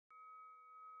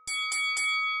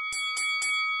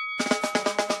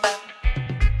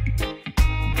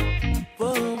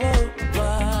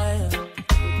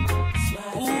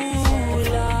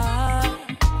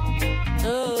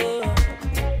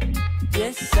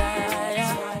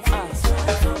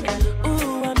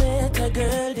Ooh, I met a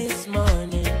girl this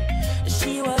morning.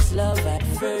 She was love at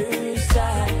first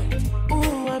sight.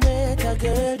 Ooh, I met a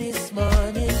girl this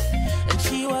morning, and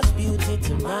she was beauty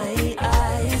to my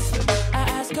eyes. I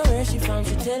asked her where she from,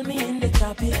 she tell me in the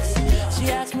tropics.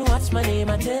 She asked me what's my name,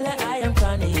 I tell her I am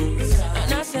chronix.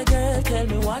 And I said, girl, tell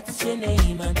me what's your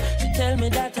name, and she tell me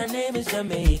that her name is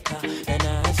Jamaica. And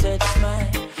I said, smile,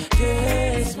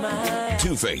 girl, smile.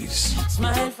 Two-Face.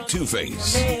 Smile for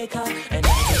Two-Face. Jamaica. And I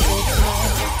said,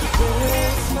 smile,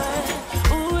 girl, smile.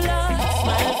 Ooh, Lord,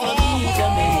 smile for me,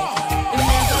 Jamaica. And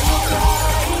never you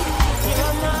cry, here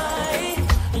am I.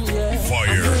 Yeah.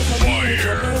 Fire, fire,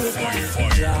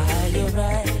 fire. Dry your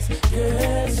eyes,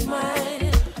 girl, smile.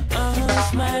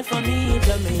 Smile for me,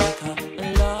 Jamaica,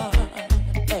 Lord.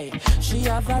 Hey, she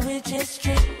have a rich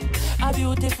history, a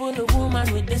beautiful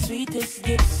woman with the sweetest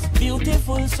gifts.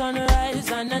 Beautiful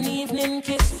sunrise and an evening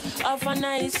kiss of a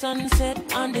nice sunset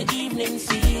on the evening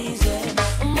season.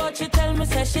 But she tell me,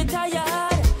 say she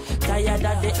tired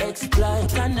of the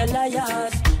exploit and the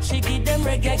liars. She give them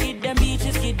reggae, give them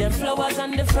beaches, give them flowers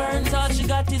and the ferns. All she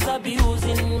got is abuse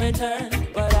in return.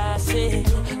 But I say,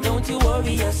 don't you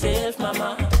worry yourself,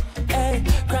 mama. Hey,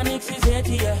 chronix is here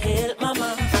to your help,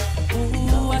 mama.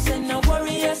 Ooh, I said, no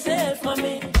worry yourself,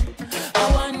 mommy.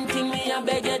 One thing me, I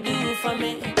beg you do for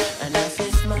me. And I say,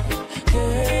 smile,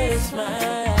 girl,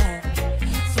 smile.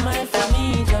 Smile for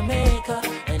me, Jamaica.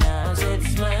 And I said,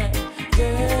 smile,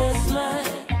 girl, smile.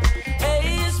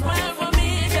 Hey, smile for me,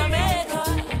 Jamaica.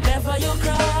 Never you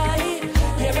cry,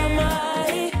 here am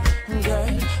I. Girl,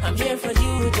 I'm here for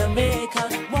you, Jamaica.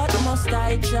 What must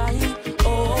I try?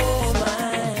 Oh, my.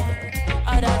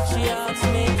 That she asks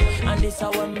me, and this is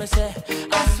what me say.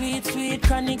 A sweet, sweet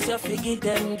chronix, you fi give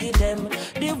them.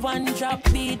 The one drop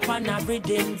beat pan a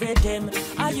rhythm.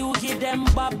 Are you give them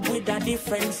bob with a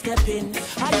different step in?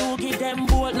 Are you give them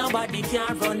bolt, nobody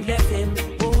can run left him.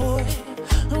 Boy,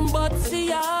 but see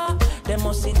ya, they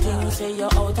must see things say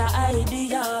you're out of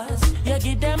ideas. You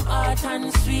give them art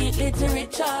and sweet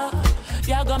literature.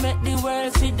 You gonna make the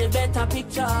world see the better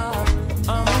picture.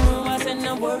 I said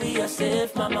no worry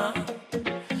yourself, mama.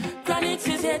 Chronix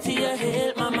is here to your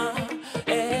help, mama.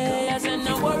 Hey, I said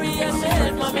no worry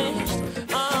yourself, mommy.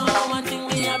 One thing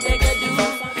me I beg you do.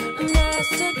 And I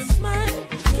said smile,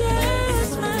 yeah,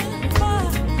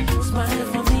 smile. Smile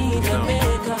for me,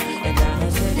 Jamaica. And I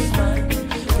said smile,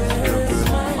 yeah,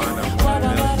 smile.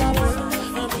 Wada,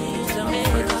 for me,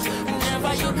 Jamaica.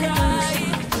 Never you cry,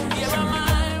 here am I.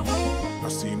 I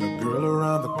seen a girl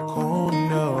around the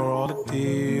corner. All it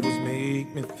did was make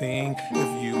me think of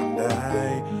you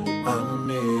and I'm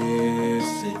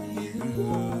missing you,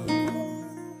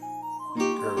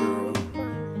 girl.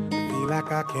 Feel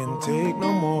like I can't take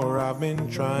no more. I've been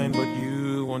trying, but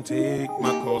you won't take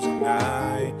my calls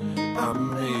tonight.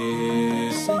 I'm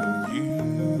missing you,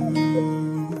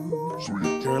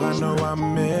 girl. I know I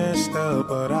messed up,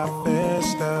 but I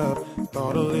fessed up.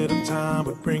 Thought a little time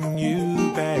would bring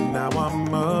you back. Now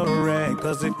I'm a wreck,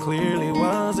 'cause it clearly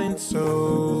wasn't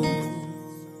so.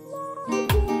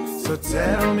 So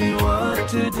tell me what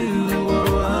to do or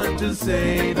what to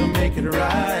say to make it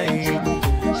right.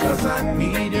 'Cause I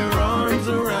need your arms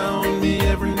around me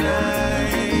every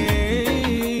night.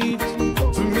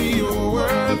 To me you're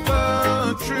worth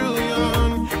a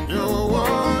trillion. You're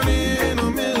one in a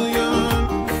million.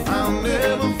 I'll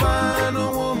never find a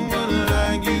woman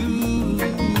like you.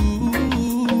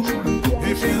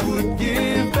 If you would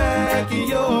give back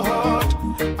your heart,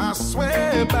 I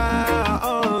swear by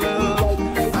all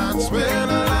love,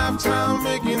 spend a lifetime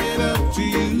making it up to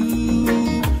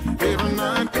you. Every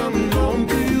night coming home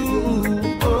to you.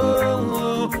 Oh,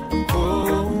 oh, oh,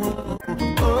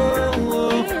 oh, oh,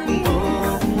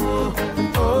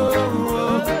 oh, oh,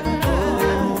 oh.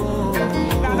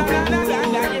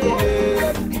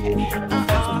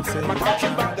 I'm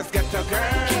talking about this ghetto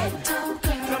girl.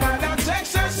 Come on now,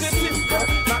 Texas,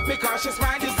 not because she's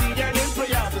mine, you see her in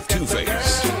prayer.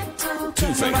 Two-Face.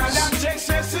 Two-Face.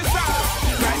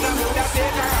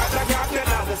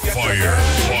 Fire,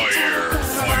 fire,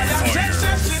 fire.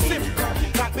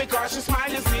 Not because she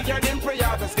smiles, you see her in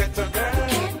prayer. Let's get to girl.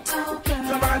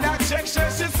 Somebody that checks her,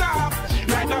 she's off.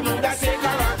 Right now, move that take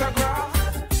her autograph.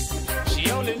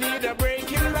 She only need a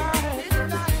break in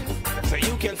life, so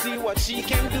you can see what she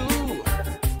can do.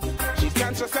 She's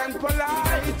conscious and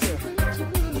polite,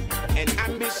 and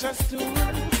ambitious too.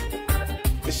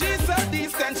 She's so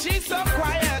decent, she's so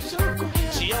quiet.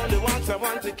 She only wants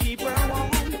someone to keep her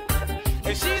warm.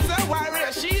 And she's a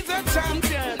warrior, she's a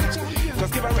champion.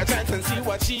 Just give her a chance and see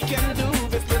what she can do.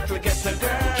 This little ghetto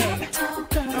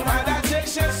girl. No matter that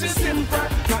she's simple.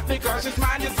 Not because she's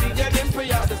mine, you see, you're them for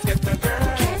you, just get the girl.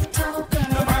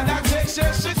 No man that takes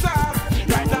your shit off.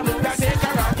 Right now, move that take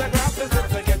her out the graph, just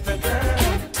to get the girl.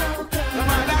 No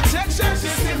man that takes your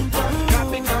shit simple.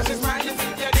 Not because she's mine, you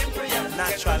see get them for you.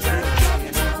 Natural. No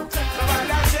man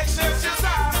that takes your shit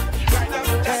off. Right now,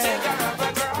 move that take her out the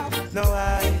graph. No,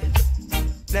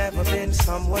 I've never been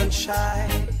someone shy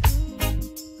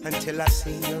until I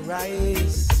seen your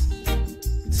eyes.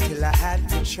 Still I had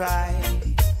to try,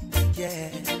 yeah.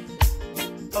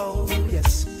 Oh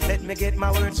yes, let me get my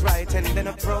words right and then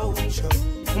approach you.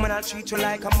 Woman, I'll treat you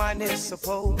like a man is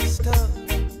supposed to.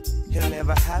 You'll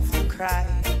never have to cry,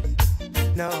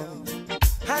 no.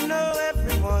 I know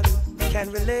everyone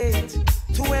can relate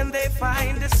to when they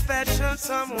find a special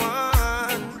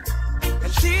someone.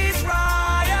 And she's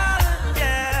royal,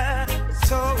 yeah,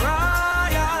 so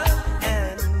royal.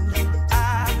 And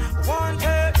I want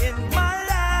her in my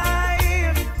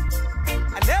life.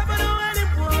 I never knew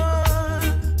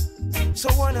anyone so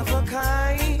one of a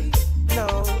kind,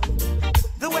 no.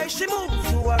 The way she moves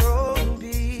to her own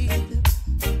beat,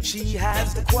 she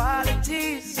has the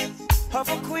qualities of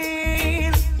a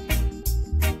queen.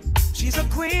 She's a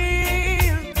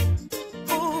queen.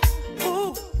 Ooh,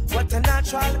 ooh, what a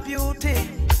natural beauty.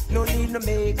 No need no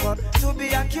makeup to be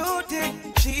a cutie.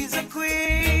 She's a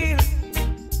queen.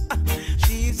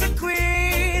 She's a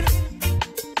queen.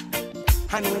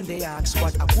 And when they ask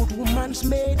what a good woman's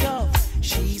made of,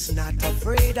 she's not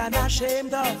afraid and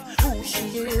ashamed of who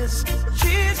she is.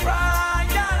 She's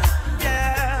royal,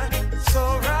 yeah,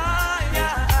 so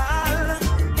royal.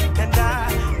 And I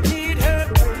need her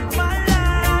in my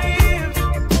life.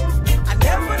 I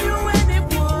never knew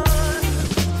anyone.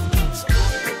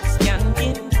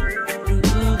 Skanking,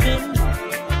 grooving,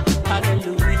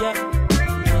 hallelujah.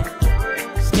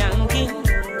 Skanking,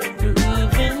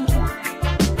 grooving,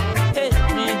 hey,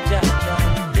 me jaja,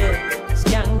 yeah.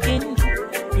 Skanking,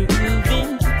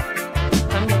 grooving,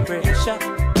 under pressure,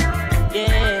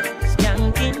 yeah.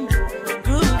 Skanking,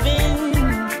 grooving,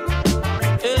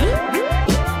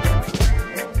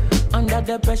 under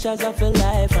the pressures of your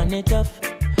life and it tough.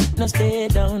 No stay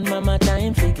down, mama,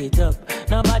 time pick it up.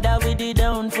 No bother with the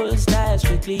down, full style,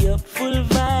 strictly up, full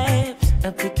vibes.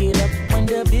 Now pick it up when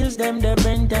the bills, them, the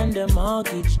rent and the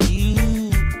mortgage due.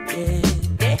 Yeah,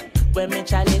 yeah. When me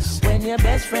chalice, when your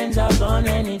best friends are gone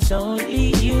and it's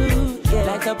only you. Yeah,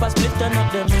 like up a split, turn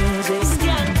up the music.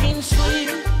 Skanking sweet,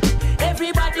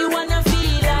 everybody wanna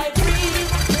feel like free.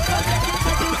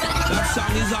 That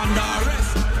song is under arrest.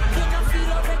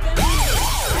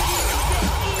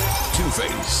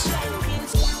 Two-Face.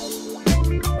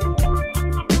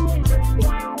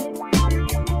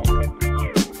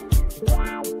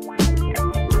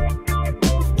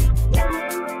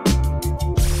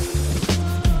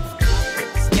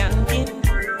 Skanking,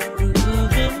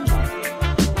 grooving,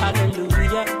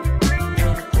 hallelujah.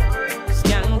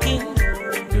 Skanking,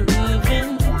 grooving,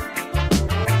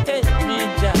 hey, me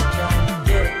jaja,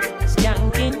 yeah.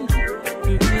 Skanking,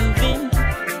 grooving,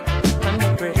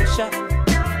 under pressure,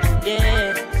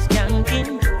 yeah.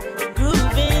 Skanking,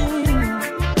 grooving,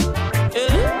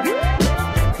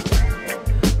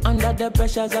 under the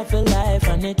pressures of your life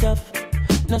and it tough.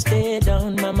 No stay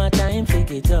down, mama, time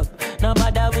pick it up. No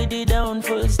bother with the down,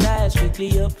 full style,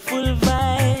 strictly up, full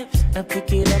vibes. Now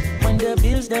pick it up when the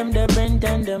bills, them, the rent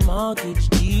and the mortgage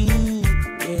due.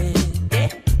 Yeah, yeah.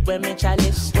 When me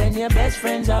chalice, when your best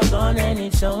friends are gone and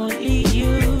it's only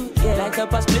you. Yeah, like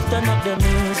up a split, turn up the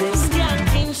music.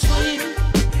 Skanking sweet,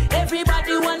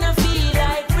 everybody wanna feel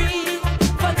like free.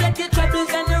 Forget your troubles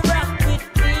and you rock with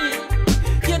me.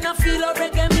 You know feel a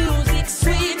reggae music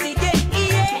sweet, yeah,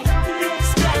 yeah.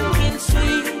 Skanking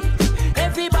sweet,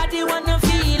 everybody wanna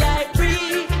feel like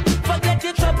free. Forget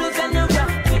your troubles and you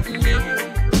rock with me.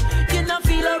 You know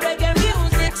feel a reggae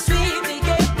music sweet,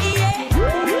 yeah, yeah.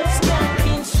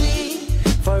 Skanking sweet,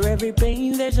 for every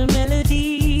pain there's a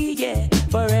melody, yeah.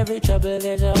 For every trouble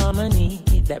there's a harmony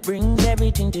that brings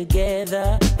everything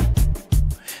together.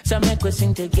 So make we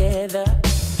sing together.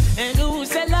 And who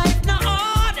say life no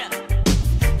order?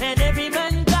 And every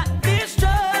man got their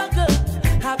struggle.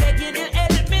 I beg you to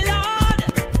help me, Lord,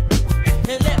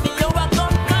 and let me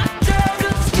overcome my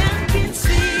troubles. Skanking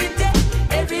sweet, yeah.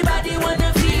 Everybody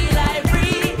wanna feel like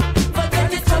free.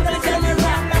 Forget the troubles and the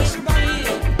rock with me.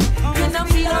 You know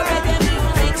feel already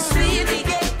music sweet,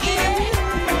 yeah,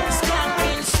 yeah.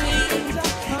 Skanking sweet,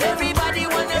 everybody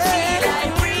wanna feel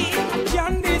like free.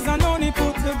 Candies and honey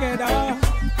put together,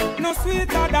 no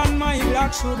sweeter than my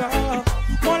black sugar.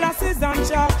 Molasses and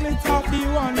chocolate are the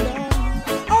wonder.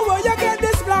 Oh, where you get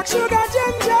this black sugar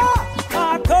ginger?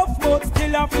 A tough but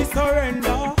still have to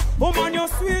surrender. Woman, you're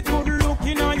sweet, good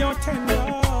looking and you're tender.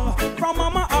 From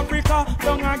Mama Africa,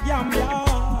 down a Gambia.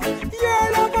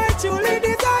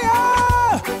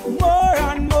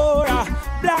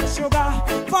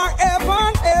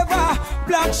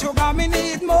 sugar, me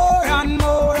need more and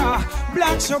more.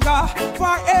 Black sugar,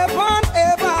 forever and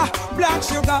ever. Black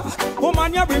sugar,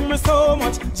 woman, you bring me so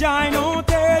much joy. No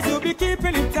tears, you be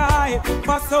keeping it tight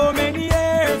for so many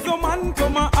years. Woman, to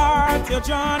my heart, you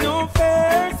draw no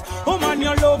fears. Woman,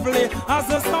 you're lovely as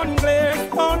the sun glares.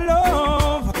 Oh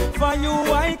love, for you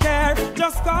I care.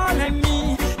 Just call on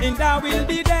me, and I will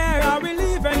be there. I will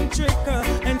even trick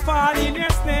and fall in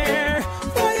your snare.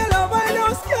 For your love, I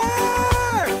don't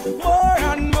scare. More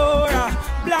and more,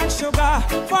 black sugar,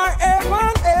 forever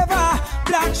and ever.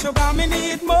 Black sugar, me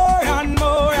need more and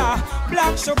more.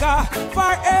 Black sugar,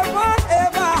 forever and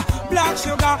ever. Black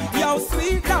sugar, yo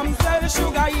sweet damsel,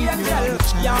 sugar angel.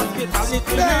 You get a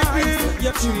little nice,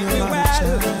 you treat me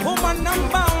well. Woman, I'm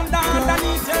bound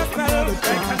underneath your spell.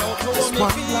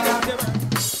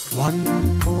 One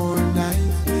more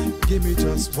night, give me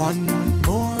just one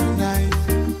more night.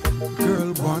 Girl,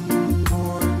 one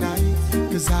more night,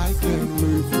 'cause I can't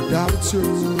live without you.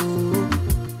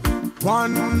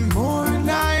 One more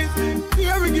night,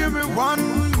 here give me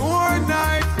one more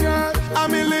night, girl. A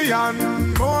million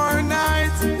more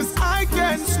nights, 'cause I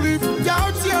can't sleep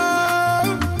without you.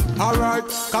 Alright,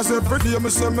 'cause every day me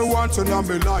say me want you in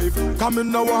my life. Come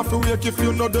in now have to wake if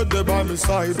you know the day by my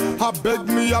side. I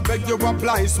beg you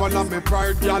apply, swallow me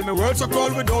pride. Girl, me words are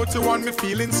cold without you and me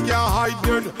feelings can't hide.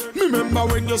 Then remember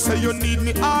when you say you need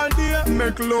me all day.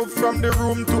 Make love from the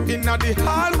room to inna the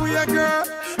hallway, girl.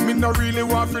 Me no really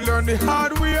want to learn the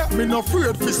hard way. Me no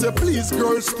afraid to say please,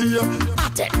 girl, stay.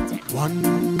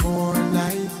 One more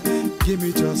night, give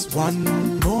me just one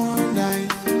more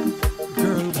night.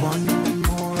 Girl, one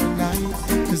more night,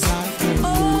 'cause I can't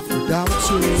live without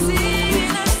you.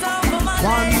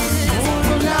 One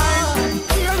more night,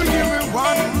 give me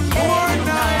one more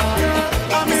night, girl.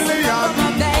 A million.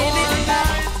 Baby,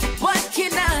 what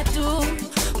can I do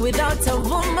without a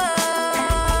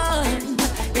woman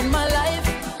in my life?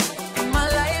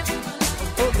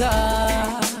 Oh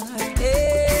God,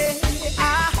 hey.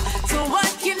 So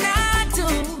what can I do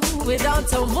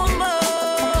without a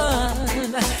woman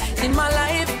in my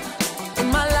life?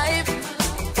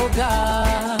 Oh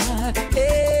God,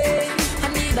 hey. I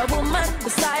need a woman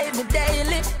beside me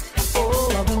daily.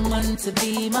 Oh, a woman to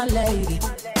be my lady.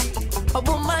 A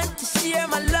woman to share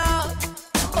my love.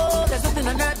 Oh, there's nothing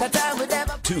on earth that I would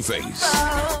ever. Two-Face.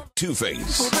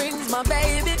 Two-Face. Who brings my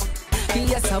baby?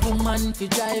 Yes, a woman to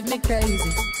drive me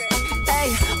crazy. Hey,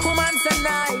 woman so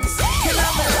nice, you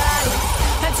love my life.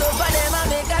 And so for them I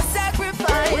make a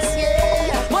sacrifice,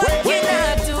 yeah. What can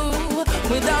I do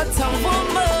without a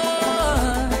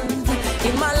woman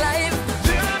in my life?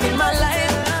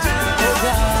 Oh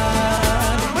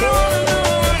God, oh,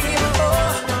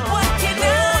 what can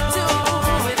I do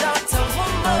without a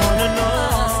woman in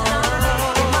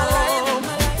my life?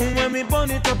 When we burn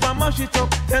it up and mash it up,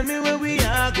 tell me where we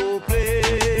are go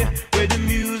play. Where the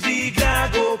music I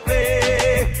go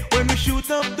play. When we shoot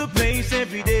up the place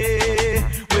every day.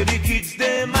 Where the kids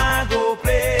them I go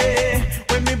play.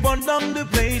 When we burn down the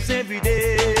place every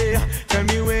day. Tell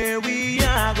me where we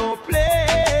are go play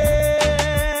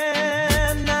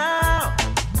now.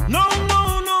 No.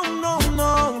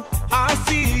 I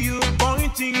see you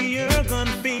pointing your gun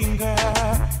finger.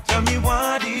 Tell me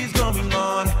what is going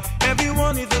on.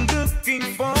 Everyone is looking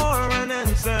for an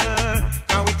answer.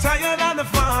 Now we're tired of the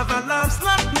father love,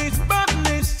 slackness,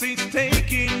 badness is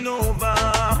taking over.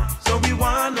 So we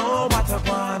wanna know what I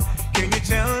want. Can you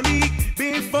tell me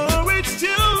before it's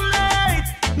too late?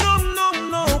 No.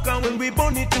 Cause when we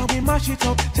burn it up, we mash it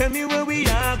up. Tell me where we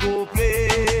are go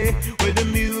play. Where the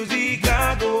music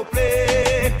I go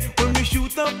play. When we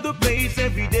shoot up the place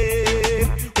every day.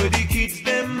 Where the kids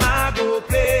them I go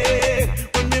play.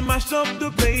 When we mash up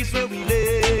the place where we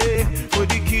lay. Where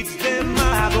the kids them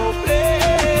I go play.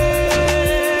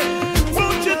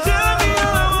 Won't you tell me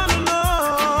I wanna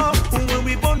know. When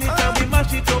we burn it up, we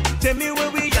mash it up. Tell me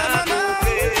where we are go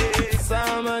play.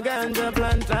 Summer ganja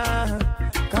planter,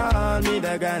 call me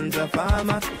the ganja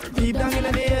farmer. Deep down in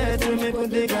the earth, we me put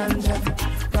the ganja.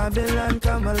 Babylon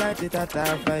come and light it at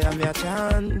our fire, me a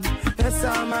chant. Yes,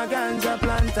 I'm a ganja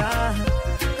planter.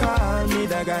 Call me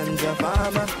the ganja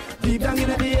farmer. Deep down in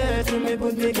the earth, we me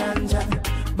put the ganja.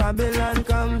 Babylon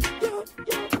come, yo.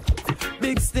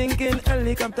 Big stinking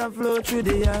helicopter flow through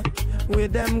the air.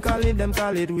 With them call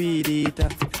it weed eater.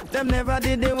 Them never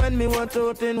did it when me was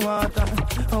out in water.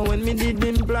 Or when me did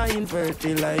them blind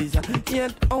fertilizer.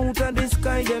 Yet out of the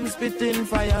sky them spitting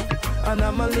fire. And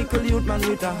I'm a little youth man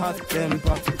with a hot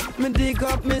temper. Me dig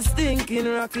up me stinking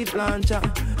rocket launcher.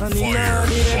 And Fire.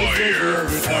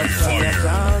 Fire.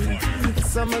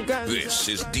 This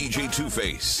is DJ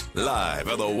Two-Face, live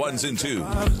on the ones and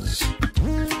twos.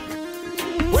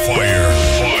 Fire,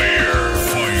 fire,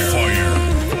 fire, fire.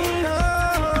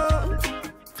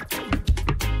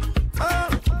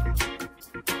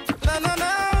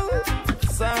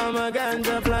 Some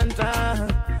ganja planter,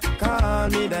 call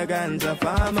me the ganja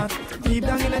farmer. Deep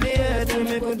down in the earth, to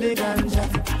me put the ganja.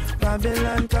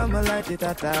 Babylon come and light it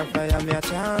at a fire, me a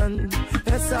chant.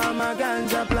 Yes, I'm a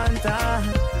ganja planter,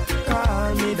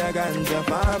 call me the ganja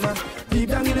farmer. Deep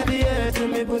down in the earth, to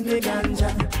me put the ganja.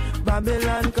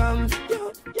 Babylon come,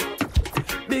 yo, yo.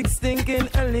 Big stinking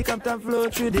helicopter flow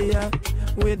through the air.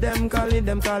 With them call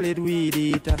it weed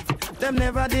eater. Them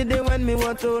never did it when me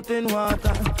was out in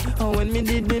water, or when me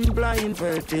did them blind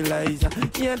fertilizer.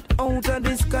 Yet out of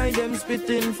the sky them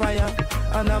spitting fire,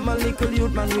 and I'm a little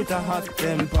youth man with a hot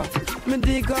temper. Me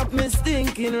dig up me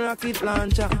stinking rocket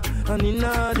launcher, and in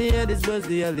all the air this was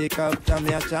the helicopter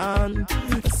me a chant.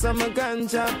 Some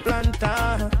ganja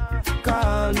planter,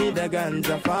 call me the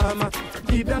ganja farmer.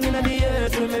 Deep down in the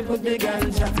earth we me put the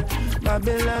ganja.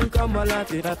 Babylon come a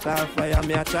lot it at a fire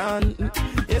me a chant.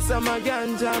 Yes, I'm a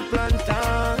ganja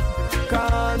planter,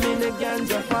 call me the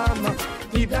ganja farmer.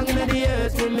 Deep down in the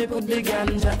earth we me put the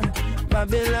ganja.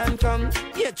 Babylon come,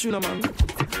 yeah, tuna man.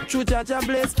 True Jaja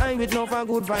bless I with no for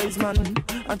good vibes man.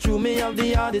 And true me have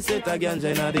the hardest set of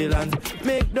ganja in the land.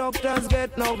 Make doctors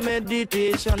get no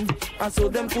meditation, and so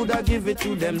them coulda give it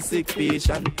to them sick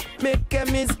patient. Make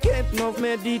chemists get no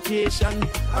meditation,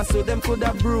 and so them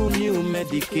coulda brew new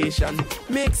medication.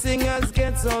 Make singers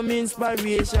get some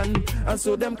inspiration, and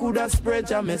so them coulda spread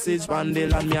your message from the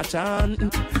land me a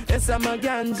chant. Yes, I'm a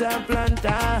ganja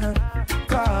planter,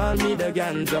 call me the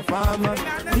ganja farmer.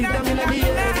 Deep down in the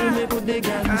earth we me put the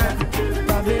ganja.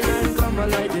 Babylon come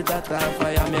and light it at a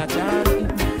fire me a chant.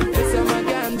 Yes, I'm a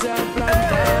ganja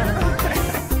planter.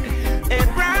 A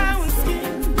brown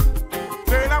skin,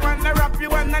 girl I wanna wrap you,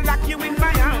 wanna lock you in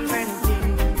my arms and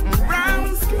king.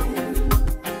 Brown skin,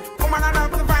 woman I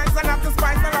love the vibes, I love the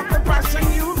spice, I love the passion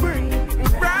you bring.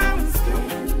 Brown skin,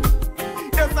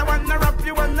 yes I wanna wrap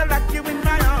you, wanna lock you in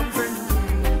my arms and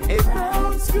king. A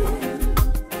brown skin,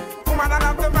 woman I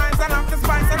love the vibes, I love the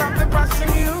spice, I love the passion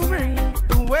you bring.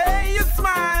 The way you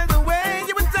smile, the way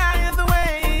you attire, the way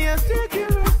you take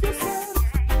care of yourself.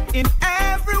 In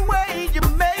every way you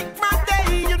make my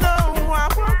day, you know I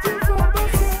want you for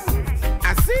myself.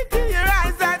 I see to your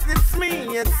eyes that it's me,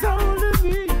 it's only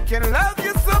me can love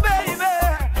you so, baby.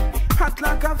 Hot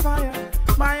like a fire,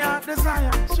 my heart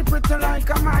desire, she pretty like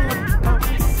a Maya.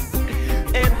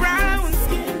 A brown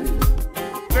skin,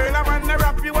 girl I wanna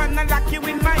wrap you, wanna lock you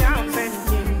in my arms and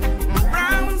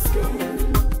brown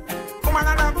skin, woman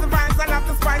I love the vibes, I love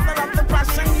the spice, I love the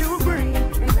passion you bring.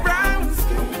 Brown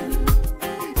skin,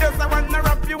 yes I wanna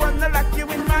wrap you, wanna lock you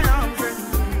in my arms.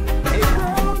 Hey,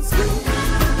 brown skin,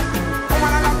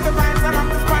 woman I love the vibes, I love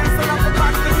the spice, I love the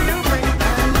passion you bring.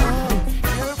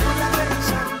 You're full of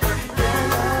attention,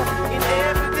 in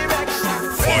every direction.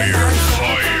 Fire,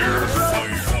 fire,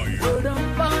 fire, fire. Put on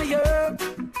fire,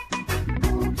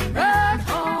 red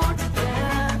hot,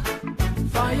 yeah.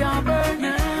 Fire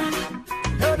burning,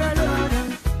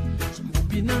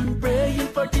 hoping and praying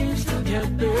for things to get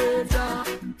better.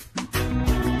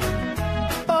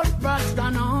 But Rasta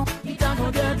now, it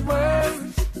gonna get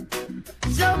worse.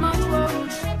 So much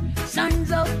worse.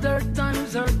 Signs of third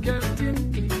times are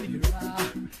getting clearer.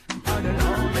 All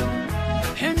along,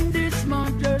 and this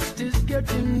mountain is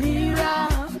getting nearer,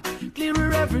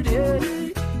 clearer every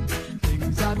day.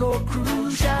 Things are go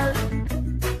crucial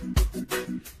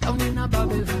down in a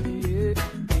Babylon, yeah.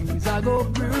 Things are go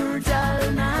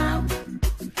brutal now.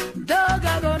 Dog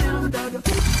I go down, dog.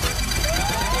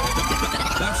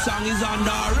 That song is under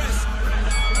arrest.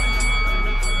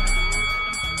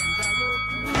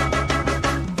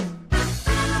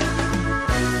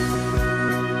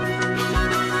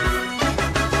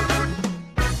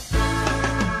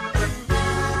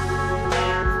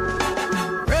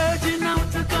 Raging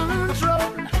out of control,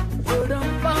 world on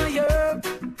fire,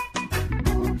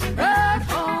 red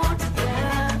hot,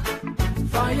 yeah.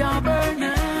 Fire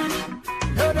burning,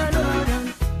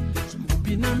 some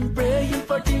hoping and praying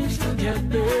for things to get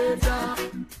better.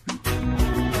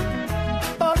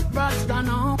 But Rasta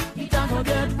now, it gonna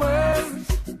get worse.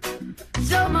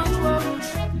 So much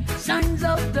worse. Signs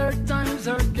of third times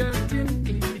are getting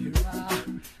clearer.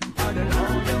 All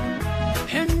along,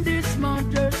 and this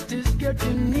mountain is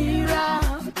getting nearer,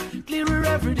 clearer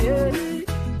every day.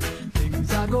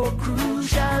 Things are go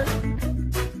crucial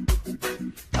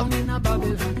down in a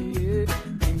Babylon, yeah.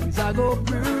 Things are go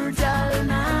brutal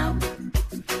now.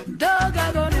 Dog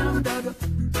I go down, dog.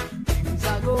 Things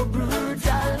are go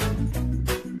brutal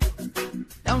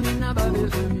down in a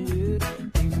Babylon, yeah.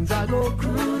 Things are go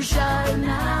crucial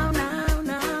now, now,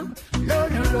 now.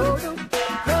 Lord,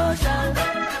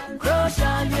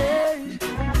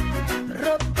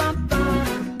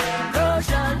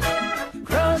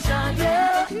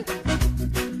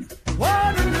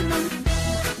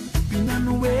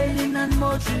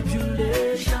 more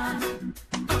tribulation.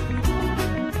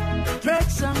 Break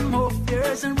some more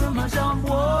fears and rumors of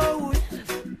woe.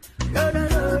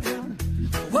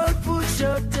 What push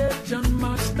your attention,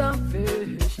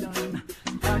 masturbation.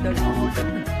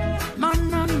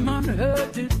 Man and man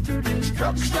hurt it to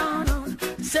destruction.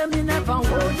 Say me never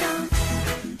warn ya.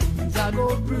 Things I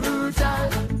go brutal.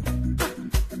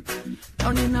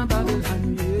 Down in a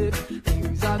Babylon, yeah.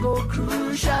 Things I go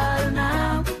crucial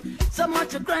now. So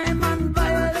much of crime and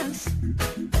violence.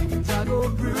 Things I go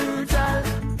brutal.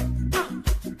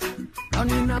 Down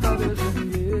in a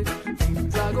Babylon, yeah.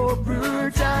 Things I go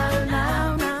brutal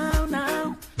now, now,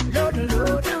 now. Load,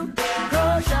 load, down.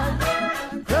 Crucial,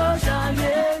 crucial,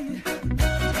 yeah.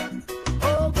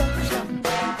 Oh, crucial,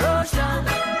 crucial,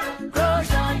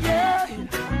 crucial, yeah.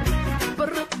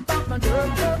 Crucial,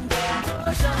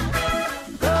 crucial.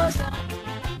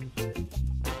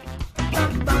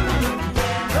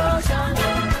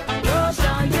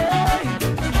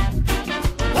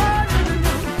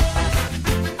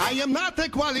 I am not a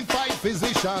qualified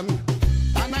physician,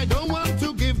 and I don't want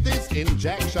to give this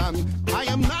injection. I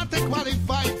am not a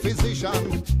qualified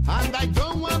physician, and I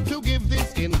don't want to give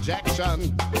this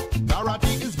injection.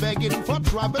 Dorothy is begging for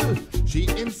trouble. She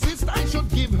insists I should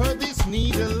give her this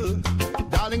needle.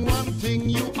 Darling, one thing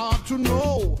you ought to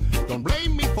know, don't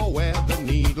blame me for where the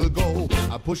needle go.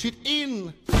 I push it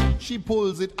in, she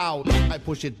pulls it out, I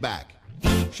push it back.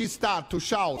 She start to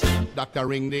shout, Dr.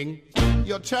 Ring Ding,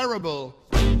 you're terrible.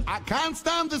 I can't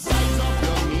stand the size of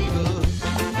your needle.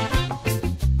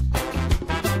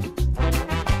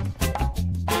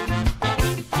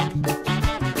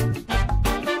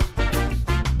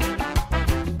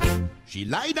 She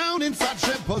lie down in such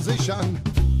a position,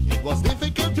 it was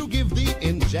difficult to give the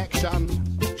injection.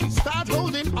 She start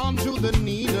holding on to the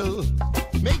needle,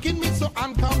 making me so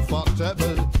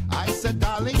uncomfortable. I said,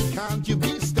 darling, can't you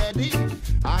be steady?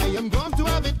 I am going to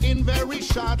have it in very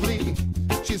shortly.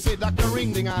 She said, Dr.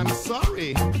 Ring Ding, I'm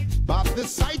sorry, but the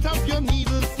sight of your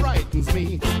needle frightens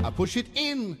me. I push it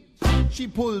in, she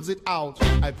pulls it out,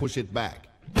 I push it back.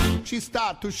 She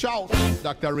start to shout,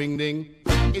 Dr. Ring Ding,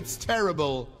 it's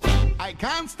terrible. I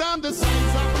can't stand the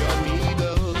size of your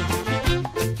needle.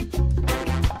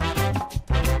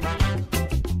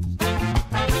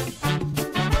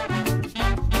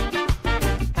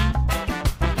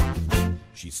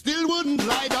 She still wouldn't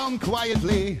lie down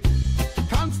quietly,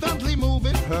 constantly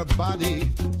moving her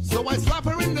body. So I slap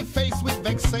her in the face with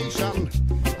vexation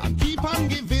and keep on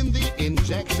giving the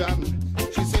injection.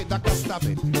 She said, Doctor, stop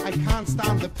it, I can't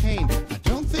stand the pain. I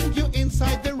don't think you're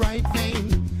inside the right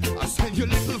vein. I said, you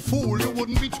little fool, you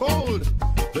wouldn't be told.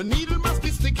 The needle must be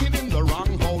sticking in the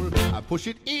wrong hole. I push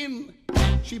it in,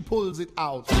 she pulls it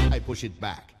out, I push it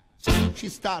back. She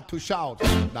start to shout,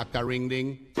 Dr. Ring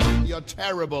Ding, you're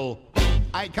terrible.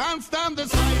 I can't stand the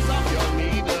size of your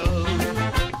needle.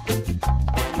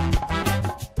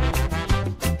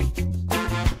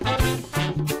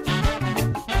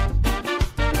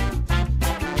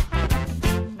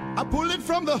 I pull it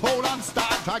from the hole and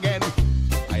start again.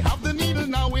 I have the needle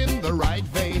now in the right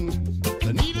vein.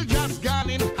 The needle just gone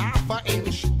in half an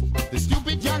inch. The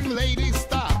stupid young lady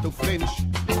start to flinch.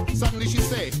 Suddenly she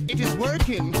say, it is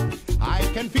working. I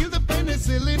can feel the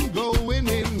penicillin going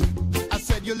in. I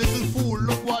said, you little fool,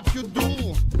 look what you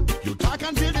do. You talk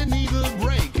until the needle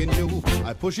break in you.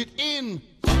 I push it in,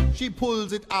 she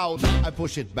pulls it out, I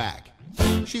push it back.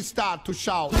 She start to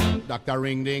shout, Dr.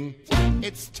 Ring Ding,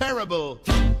 it's terrible.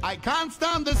 I can't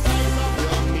stand the size of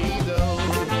your needle.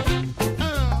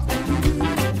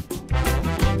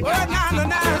 Oh, na na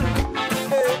na.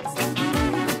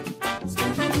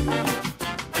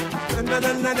 Na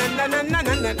na na na na na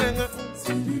na na na.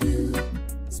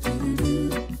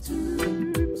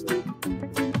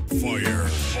 Fire,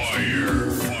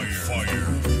 fire, fire, fire.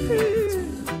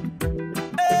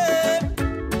 Hey,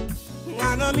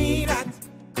 I know me that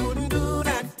couldn't do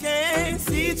that. Can't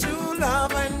see true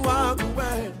love and walk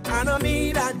away. I know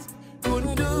me that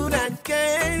couldn't do that.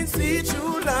 Can't see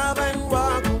true love and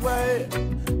walk away.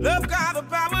 Love got the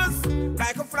powers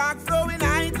like a flag flowing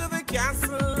out to the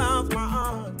castle of my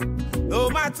heart. No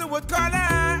matter what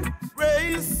color,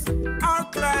 race, or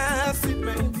class it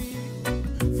may be,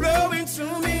 flowing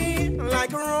through me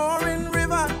like a roaring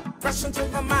river, rushing to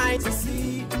the mighty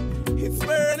sea. It's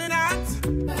burning hot,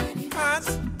 hot,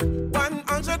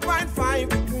 100.5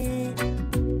 degrees.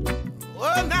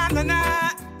 Oh, na na na.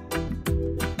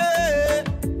 Hey,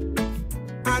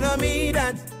 I know me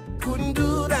that couldn't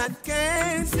do that.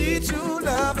 Can't see true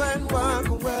love and walk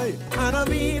away. I know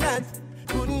me that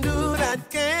couldn't do that.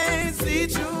 Can't see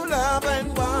true love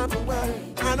and walk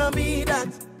away. I know me that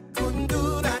couldn't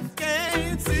do that.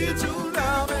 Can't see true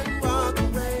love and walk away.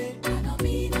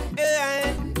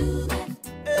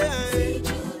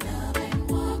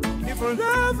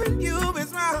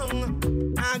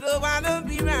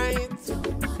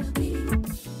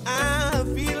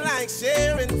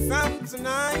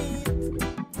 tonight.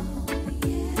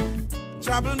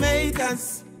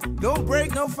 Troublemakers, don't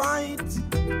break no fight.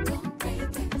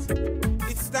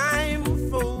 It's time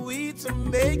for we to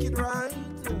make it right.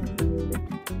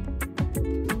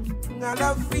 I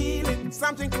love feeling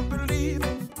something to believe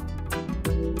in.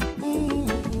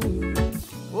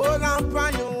 Hold on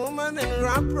by your woman and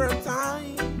wrap her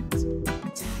tight.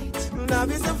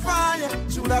 Love is a fire,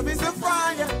 true love is a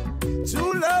fire.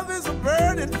 True love is a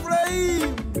burning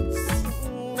flame.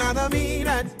 And I mean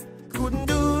that, couldn't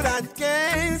do that.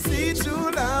 Can't see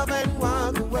true love and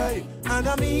walk away. And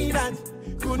I mean that,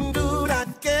 couldn't do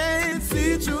that. Can't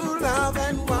see true love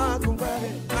and walk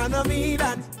away. And I mean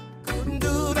that, couldn't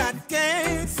do that.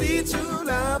 Can't see true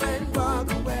love and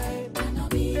walk away. And I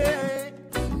mean that,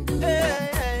 couldn't do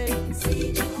that. Can't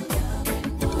see true love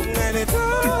and walk away. And it's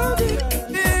all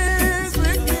is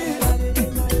with me.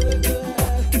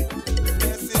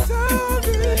 Yes, it's all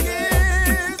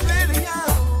is with you.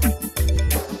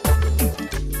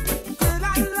 Girl, I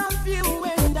love you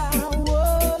and I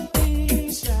would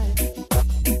be shy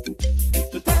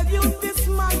to tell you this,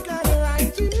 my girl,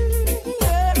 right in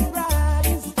your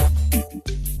eyes.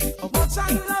 How much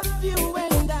I love you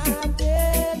and I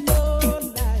dare no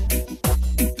lie.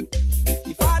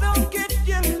 If I don't get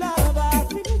your love, I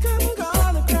think I'm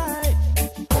gonna cry.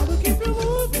 I will keep you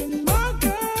moving, my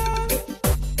girl,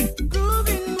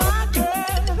 grooving, my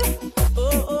girl.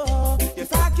 Oh, oh,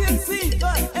 yes, I can see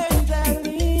the angel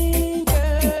in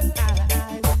your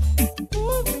eyes.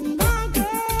 Moving, my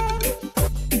girl,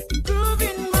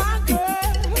 grooving, my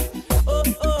girl. Oh,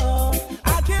 oh,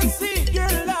 I can see your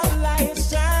love light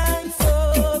shine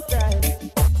so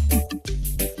bright.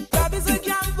 Love is a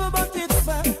gamble, but it's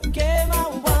a game I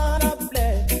wanna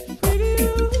play with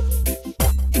you.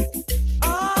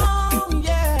 Oh,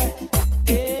 yeah,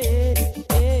 yeah,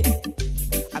 yeah.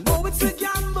 I know it's a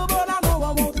gamble, but I know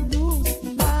I won't lose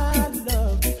my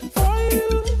love for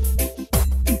you.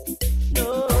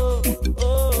 No,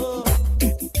 oh,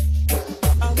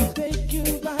 I will take you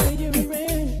by your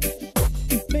hand,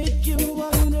 make you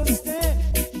understand.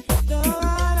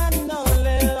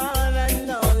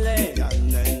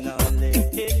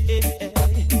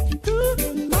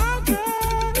 Moving my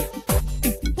girl,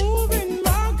 moving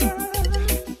my girl.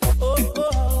 Oh,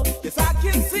 oh, yes, I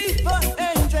can see the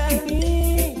angel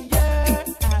in your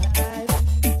eyes.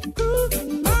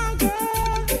 Moving my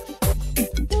girl,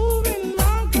 moving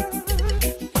my girl.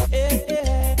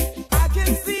 Yeah, I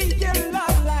can see your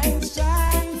love light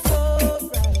shine so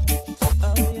bright.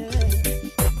 Oh, yeah.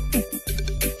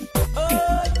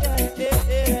 Oh, yeah, yeah,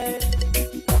 yeah.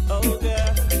 Oh,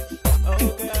 girl.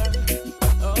 Oh, girl.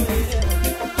 Oh, yeah.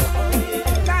 Oh,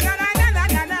 yeah. La, la, la, la,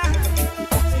 la, la.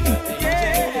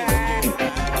 Yeah.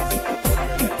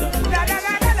 La, la,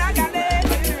 la, la, la, la, la.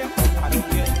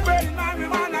 Burning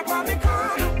marijuana for me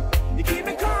calm. You keep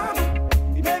me calm.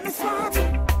 You make me smart.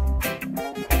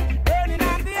 Burning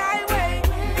on the highway.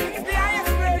 It's the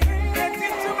highest grade. Gets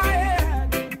into my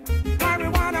head.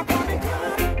 Marijuana for me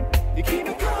calm. You keep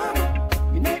me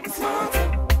calm. You make me smart.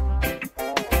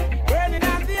 Burning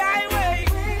on the highway.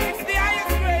 It's the highest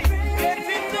grade. Gets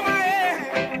into my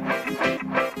head.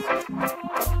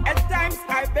 At times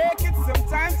I bake it,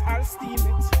 sometimes I'll steam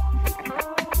it.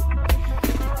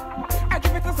 I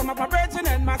give it to some of my brethren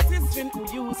and my sister who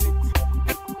use it.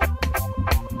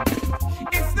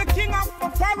 It's the king of the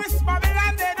forest,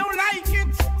 Babylon, they don't like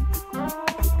it.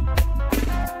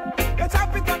 They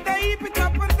chop it up, they heap it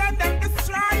up, and then they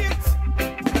destroy it.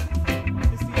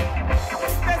 You see,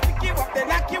 they pick you up, they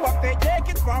lock you up, they take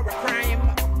it for a crime.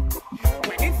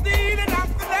 When it's the healing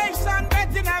of the nation,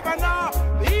 bet you never know.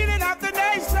 The healing of the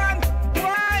nation.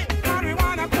 Why?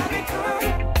 Marijuana, come me calm.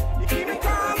 You keep me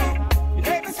calm. You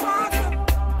make me smarter.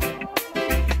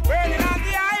 Burning on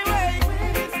the highway.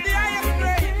 It's the highest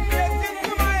grade. Gets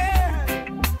into my head.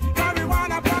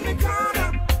 Marijuana, come me calm.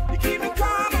 You keep me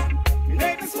calm. You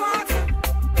make me smarter.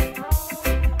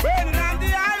 Burning on the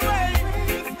highway.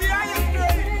 It's the highest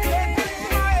grade. Gets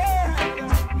into my head.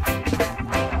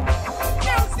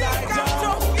 Music got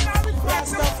joking on the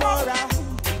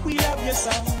Rastafari, we love you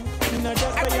so. You know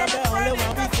just for you're the only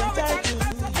one we can tell you.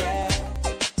 Yeah.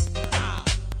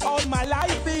 All my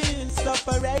life is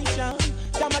separation.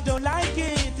 Damn, I don't like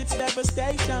it, it's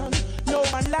devastation. No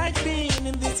one like being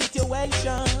in this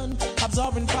situation.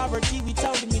 Absorbing poverty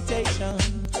without limitation.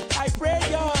 I pray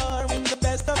you're in the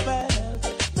best of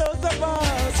health. Those of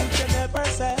us who can help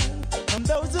ourselves, and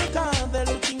those who can't, they're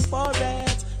looking for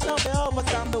it. Now they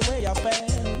overcome the way I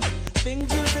felt.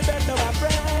 Things will be better, my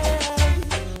friend.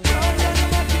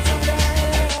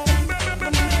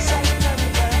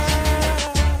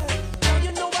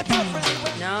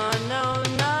 No, no,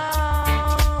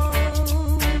 no.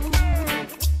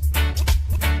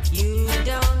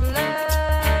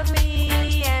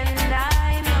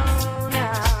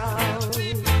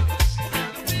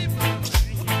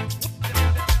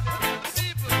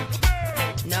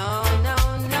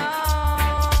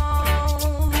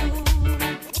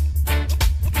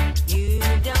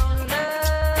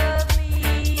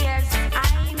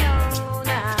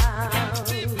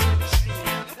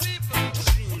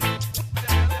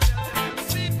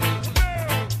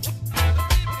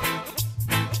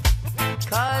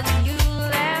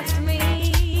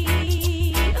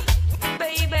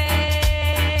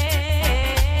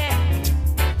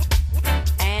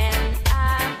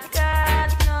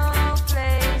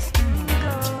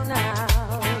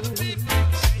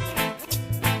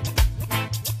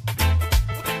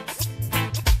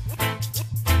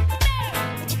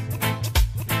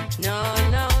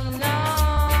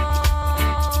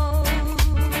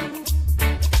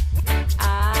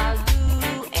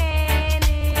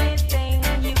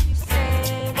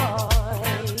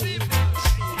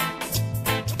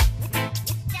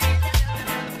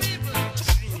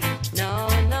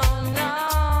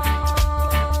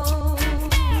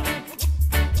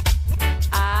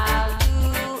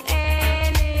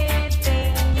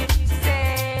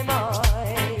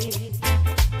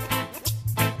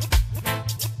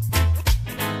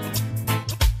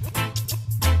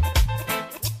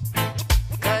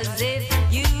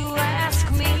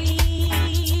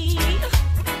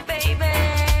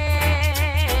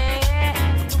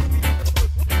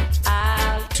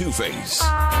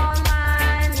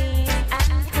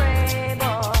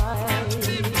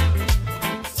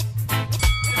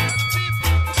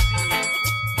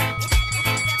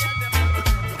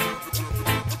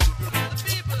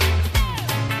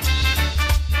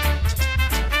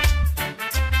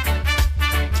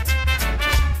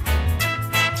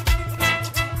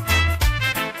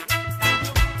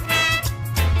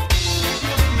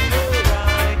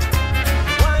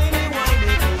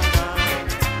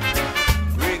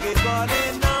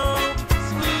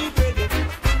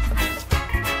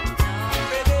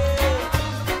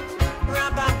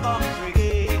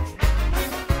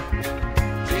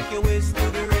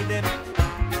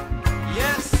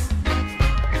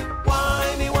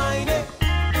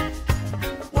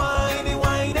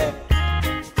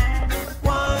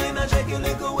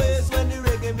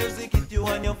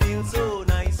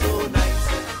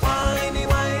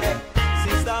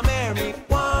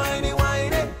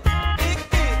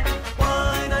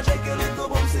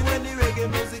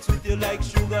 like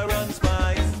sugar and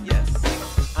spice. Yes,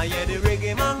 I hear the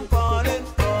reggae man calling,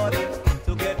 calling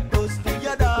to get close to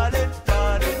your darling,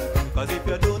 darling. Cause if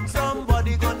you don't,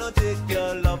 somebody gonna take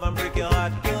your love and break your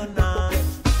heart tonight.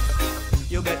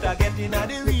 You better get in at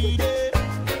the reading,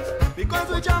 because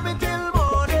we jamming till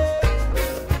morning.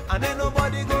 And then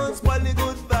nobody gonna spoil the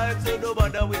good vibes, so no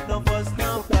bother with no fuss,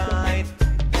 no fight.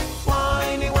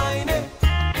 Whiny, whiny,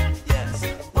 yes,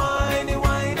 whiny,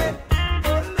 whiny,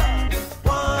 oh Lord.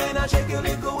 Whine and shake your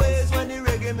little ways when the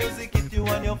reggae music hit you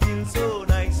and you feel so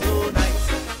nice, so nice.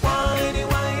 Whiny,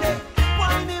 whiny,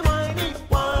 whiny, whiny,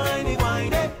 whiny,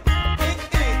 whiny,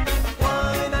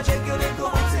 whine and shake your little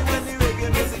ways when the reggae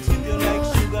music hit you like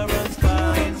sugar and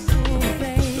spice.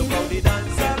 Look how the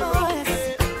dancehall rock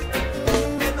it.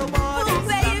 Ain't nobody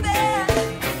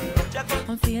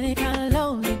I'm feeling kinda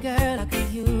lonely, girl. I could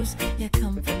use your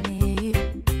company.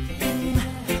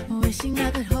 Wishing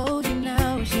I could hold you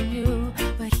now, wishing you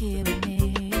were here with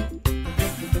me.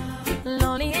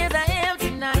 Lonely as I am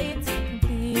tonight,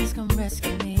 please come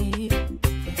rescue me.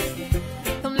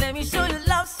 Come let me show you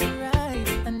love so right.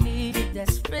 I need you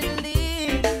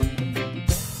desperately.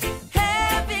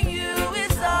 Having you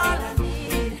is all I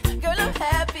need. Girl, I'm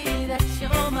happy that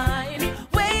you're mine.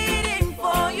 Waiting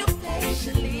for you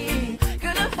patiently.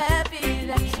 Girl, I'm happy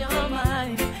that you're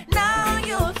mine. Now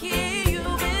you're here, you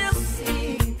will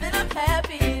see that I'm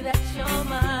happy that you're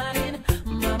mine.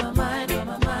 Mama mine,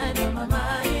 mama mine, mama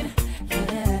mine.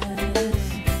 Yes.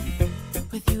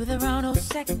 With you there are no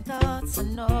second thoughts. I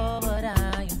know what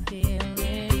I am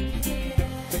feeling.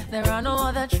 There are no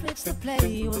other tricks to play.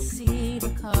 You will see the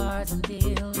cards I'm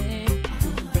dealing.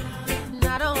 And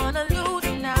I don't wanna lose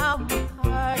you now. My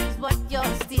heart is what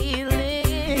you're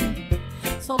stealing.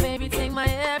 So baby, take my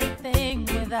everything.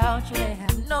 Without you, they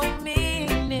have no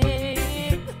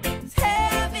meaning. 'Cause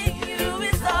having you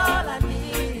is all I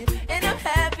need, and I'm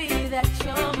happy that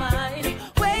you're mine.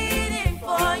 Waiting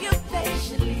for you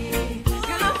patiently.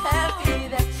 Girl, I'm happy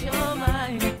that you're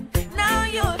mine. Now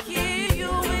you're here,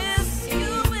 you will see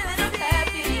that I'm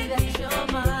happy that you're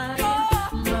mine.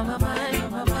 Mama mine,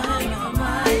 mama mine, mama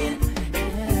mine.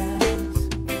 Yes.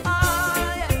 Oh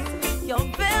yes, your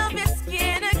velvet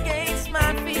skin against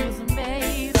mine feels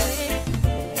amazing.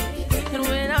 And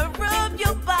when I rub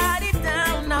your body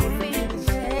down, I feel the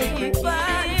shaking.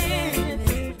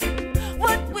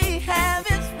 What we have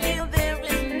is real, there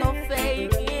is no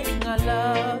faking. I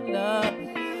love, love,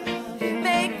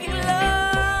 making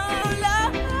love,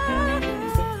 love.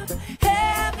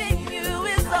 Having you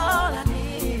is all I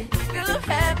need. Girl, I'm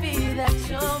happy that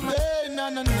you're mine. Hey, na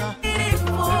na na. Waiting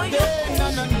for you. Hey, na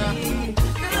na na.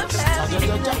 Girl, I'm happy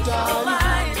that you're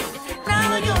mine. Now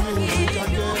you're here,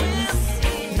 you will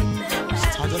see that I'm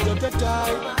happy that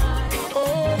you're mine.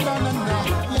 Oh, na na na.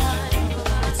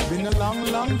 Yeah. It's been a long,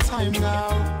 long time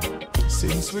now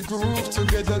since we groove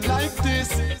together like this.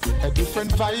 A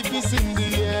different vibe is in the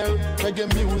air. Reggae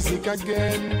music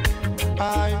again.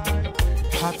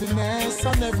 Happiness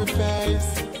on every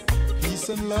face. Peace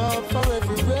and love for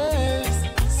every race.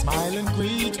 Smile and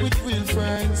greet with real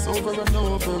friends over and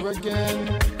over again.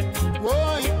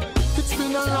 Boy, it's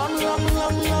been a long, long,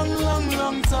 long, long, long,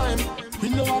 long time. We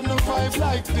don't have no vibe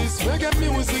like this. Reggae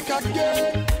music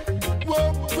again.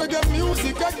 Whoa, reggae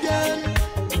music again.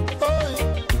 Boy,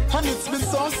 and it's been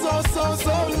so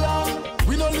long.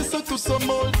 We don't listen to some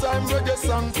old time reggae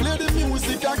song. Play the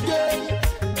music again.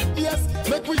 Yes,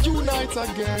 make we unite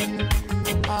again.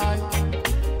 I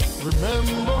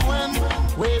remember when,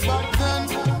 way back then,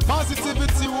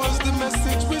 positivity was the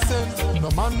message we sent. No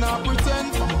man now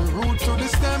pretend, from the root to the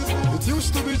stem. It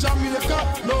used to be Jamaica,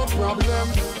 no problem.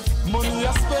 Money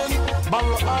I spend,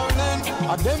 borrow or lend.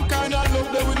 And them kind of love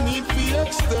they we need to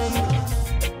extend.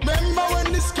 Remember when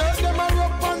the skirt them are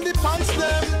up on the pants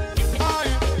them.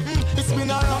 It's been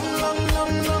a long, long,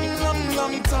 long, long, long,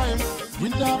 long time. We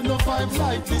don't have no vibe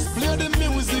like this. Play the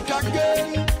music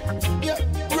again. Yeah,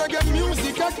 reggae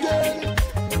music again.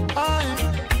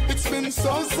 It's been so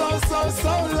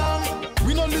long.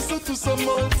 We don't listen to some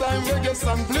old time reggae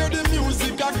song. Play the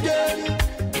music again.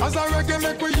 As a reggae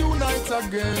make we unite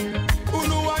again. Who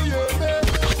know why you're there?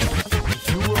 If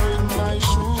you were in my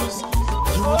shoes,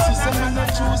 you would see some in the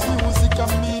choose music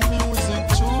and me music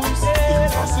choose.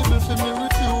 Impossible for me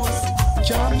refuse.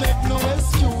 Can't make no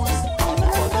excuse.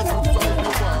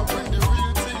 When the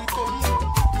real thing comes,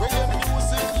 when your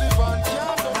music live on,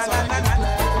 can't outside the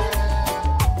play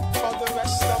for the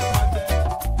rest of my day.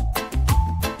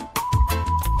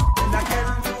 And I can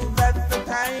prove that the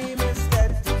time is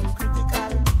getting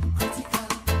critical.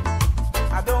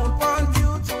 I don't want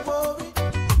you to worry.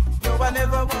 No, I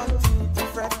never want you to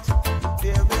fret.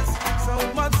 There is so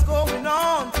much going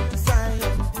on.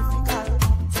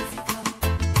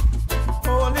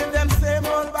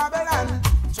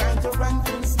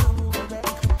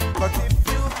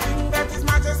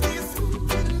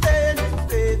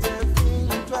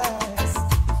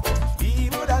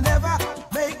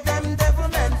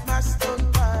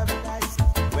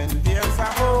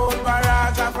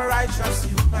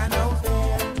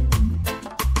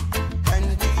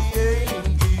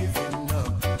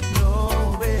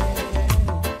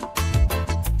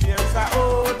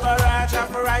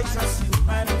 righteous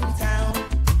human in town.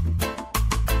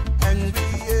 And we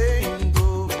ain't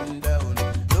going down.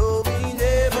 No, we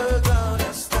never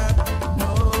gonna stop.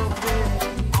 No way.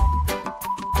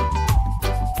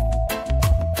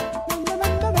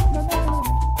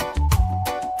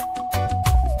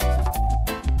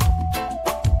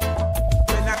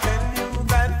 When I tell you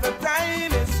that the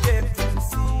time is getting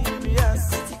serious,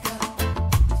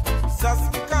 just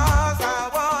because I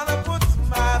wanna put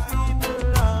my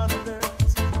people on alert.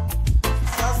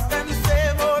 Just them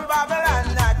same old Babylon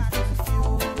acting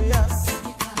furious.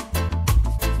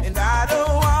 And I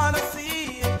don't wanna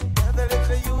see the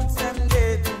little youths them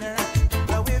getting hurt.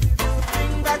 Now if you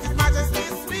think that His Majesty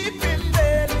is sleeping,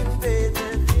 then you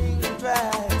better think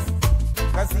fast.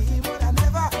 'Cause He would have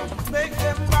never make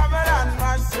them Babylon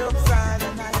mash up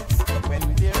silent nights. When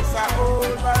there's a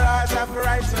whole barrage of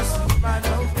righteous human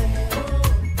out there.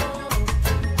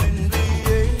 And we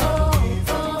ain't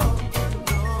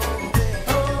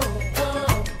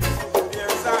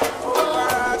there's a whole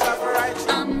barrage of righteous.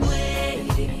 I'm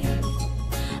waiting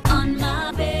on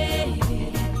my baby.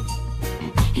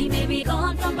 He may be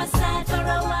gone from my side for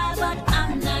a while, but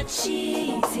I'm not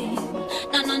cheating.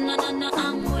 No, no, no, no, no,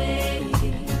 I'm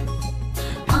waiting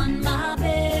on my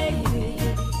baby.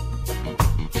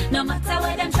 No matter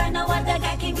what I'm trying, no other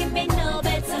guy can give me no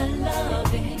better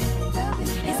loving.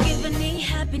 He's giving me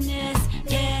happiness,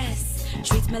 yes.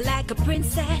 Treats me like a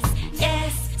princess,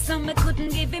 yes. Some I couldn't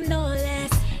give him no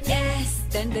less, yes.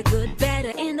 Then the good,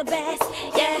 better, and the best,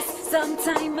 yes.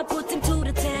 Sometime I put him to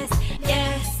the test,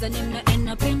 yes. And him no end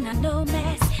up in a no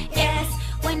mess, yes.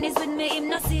 When he's with me, him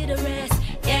no see the rest,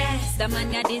 yes. The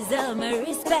man ya deserve my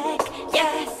respect,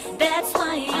 yes. That's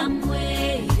why I'm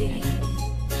waiting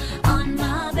on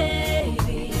my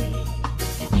baby.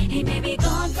 He may be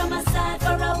gone from my side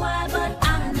for a while, but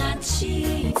I'm not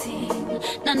cheating.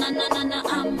 No, no, no, no, no,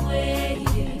 I'm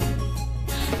waiting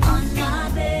on my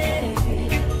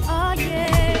baby. Oh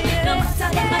yeah. No matter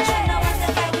what I try, no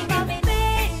other guy can give me.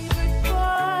 Favorite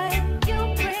boy, you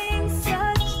bring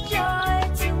such joy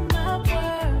to my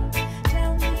world.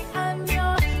 Tell me I'm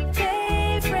your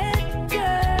favorite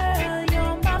girl.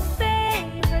 You're my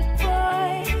favorite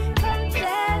boy. Come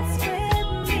dance with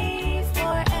me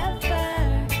forever.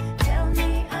 Tell me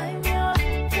I'm your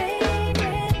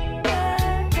favorite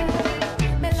girl.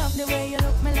 Me love the way you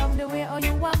look, me love the way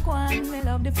you walk on. Me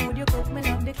love the food you cook, me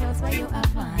love the clothes where you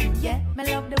have on. Yeah, me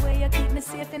love the way you keep me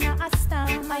safe in a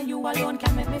storm. And you alone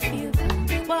can make me feel calm.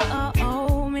 But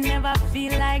oh, me never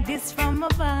feel like this from a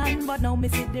van. But now me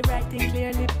see the right thing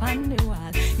clearly on the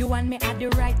wall. You want me at the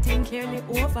right thing clearly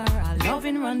overall.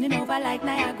 Loving running over like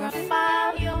Niagara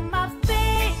Falls. You're my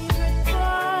favorite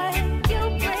boy. You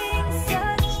bring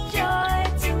such joy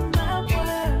to my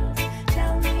world.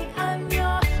 Tell me I'm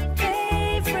your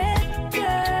favorite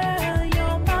girl.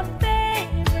 You're my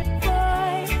favorite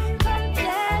boy. Come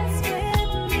dance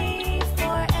with me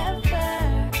forever.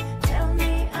 Tell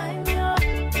me I'm your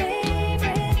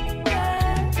favorite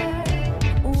girl.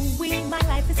 Ooh, my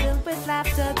life is filled with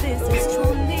laughter. This is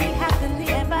truly happily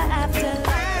ever after.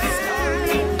 Like a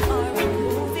story or a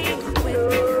movie with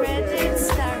the credits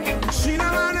starring. She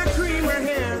don't wanna cream her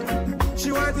hair. She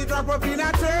wants it wrap up in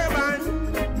a turban.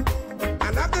 I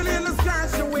love the little skirt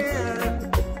she wear.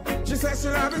 She says she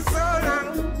love it so long.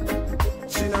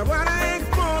 She don't wanna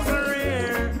expose her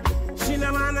hair. She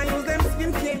don't wanna use them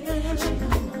skincare.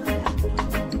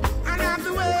 I love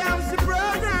the way how she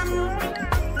program.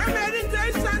 Her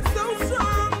meditation so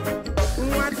strong.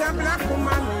 What a black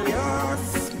woman, yes.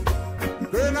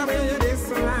 Girl, I mean this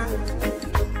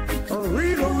life. A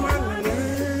real woman,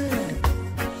 yeah.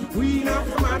 We love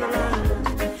the motherland.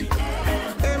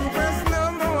 Empress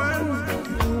number one.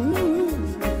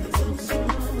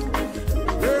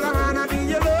 Girl, I wanna be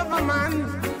your lover, man.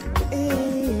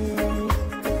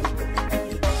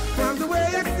 From the way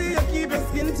I see you keep your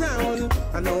skin tone,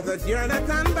 I know that you're not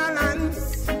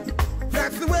unbalanced.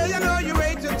 That's the way I know you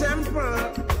rate your temper.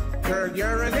 Girl,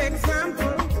 you're an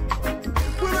example.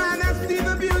 Woman, I see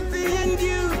the beauty in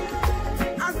you.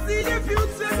 I see your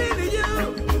future in you.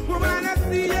 Woman, I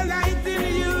see your light in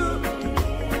you.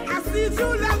 I see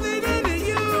true love in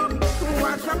you.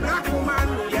 What's a black woman,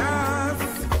 yes.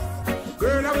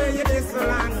 Girl, the way you this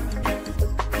long.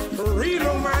 Real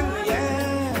woman,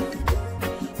 yeah.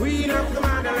 We love the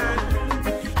motherland.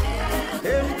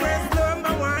 Empress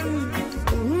number one.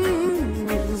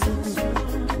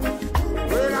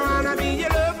 Girl, I wanna be your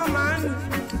lover, man.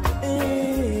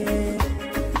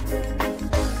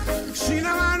 She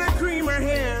don't wanna cream her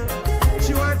hair.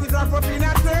 She wants it wrap up in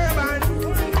a turban.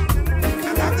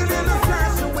 And that's the little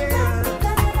skirt she wear.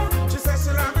 She says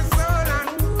she love it so long.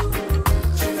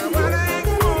 She don't wanna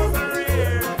expose her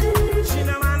hair.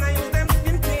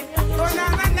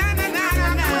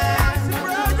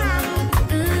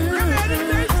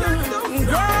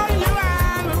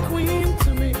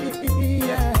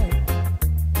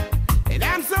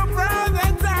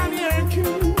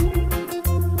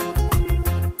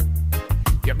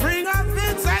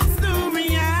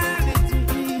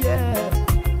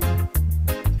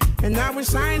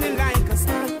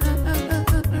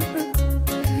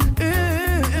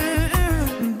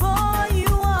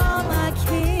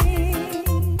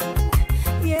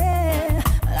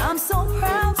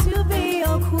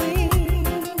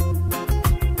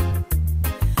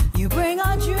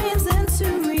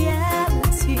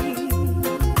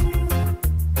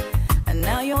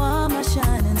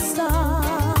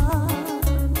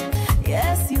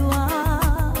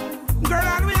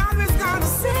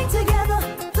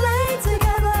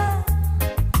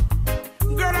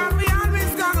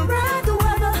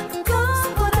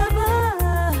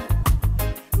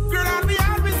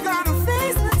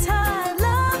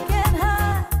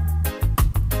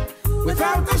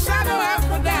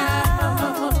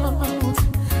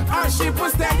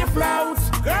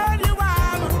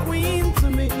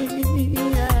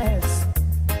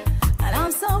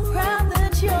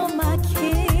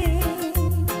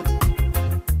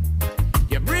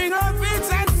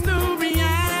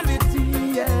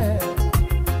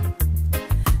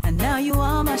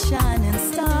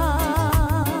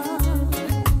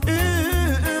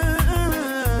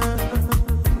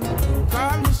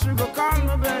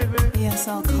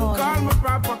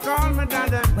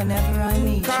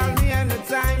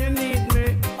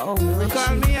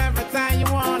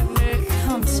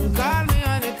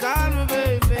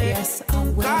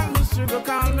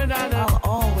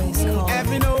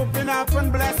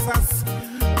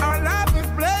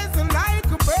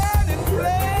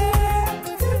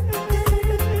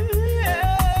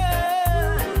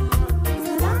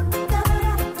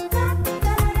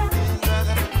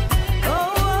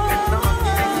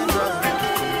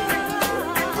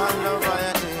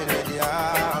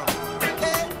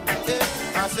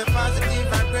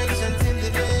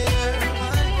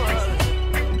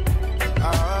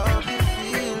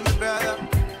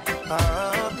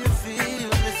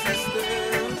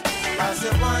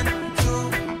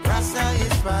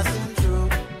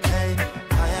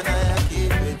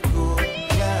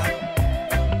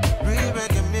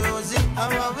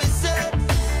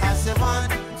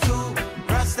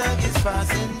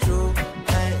 passing through.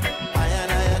 Hey, I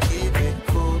and I keep it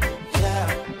cool. Yeah,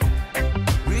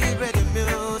 real reggae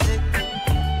music.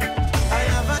 I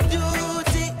have a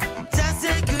duty, just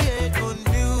to create good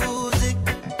music,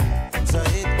 so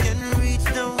it can reach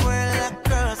the world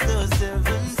across the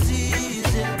 7 seas.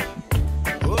 Yeah.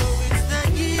 Oh, it's the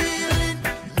healing.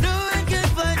 No one can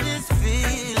find this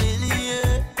feeling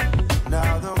here.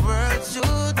 Now the world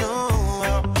should know.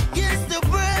 Yes, the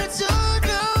world should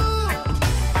know.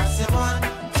 I say 1,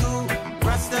 2,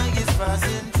 Rasta is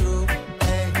passing through.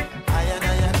 Hey, I and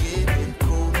I keep it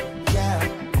cool. Yeah,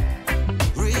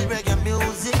 real reggae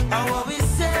music. How what we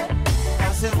say?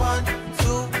 I say 1,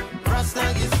 2, Rasta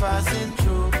is passing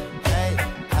through. Hey,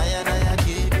 I and I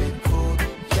keep it cool.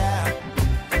 Yeah,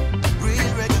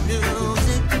 real reggae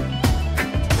music.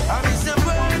 I miss the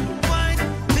world wine.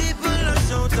 People are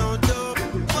so dope.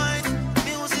 Wine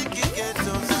music you get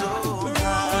so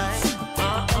high.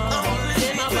 Only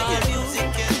reggae music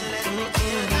can let me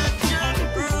hear that jump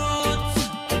roots.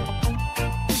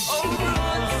 Oh,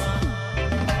 roots.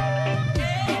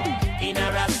 In a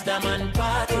Rastaman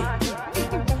party,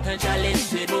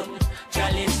 chalice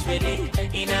with it.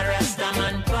 In a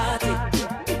Rastaman party,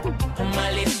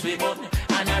 malice with it.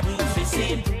 And a roots we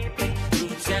sip,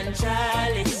 roots and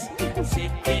chalice,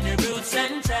 sipping roots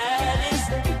and chalice.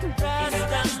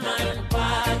 Rastaman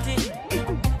party,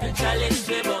 chalice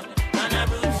with it. And a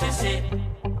roots we sip.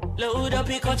 Load up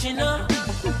your cochino.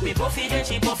 Me puffy then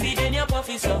she puffy then you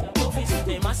puffy so.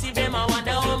 They massive them I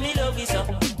wonder how me love you so.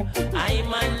 I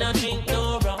man no drink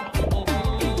no rum.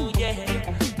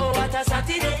 Yeah. Oh what a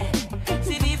Saturday.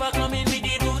 See Viva coming with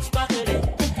the roots back today.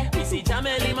 Me see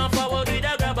Jamel him a forward with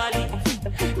a grab a leaf.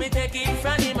 Me take it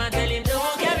from him and tell him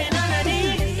don't carry none of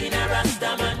these. In a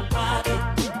Rastaman party.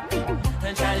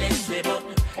 And chalice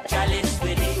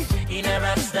with it. In a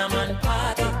Rastaman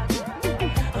party.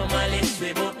 Malice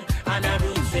with it. And a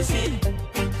roots we sit.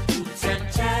 Roots and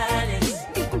chalice.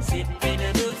 Sipping the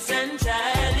roots and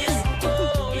chalice.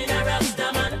 Oh, in a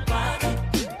Rastaman party.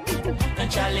 And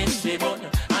chalice we bun.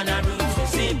 And a roots we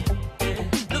sip.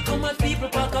 Look how much people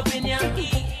pack up in your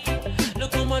eat.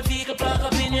 Look how much vehicle pack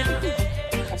up in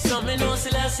your. Some me know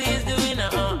Selassie is the winner.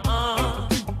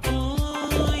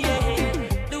 Ooh, yeah.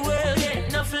 The world get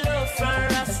enough love from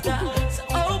Rasta. So,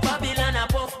 oh, Babylon a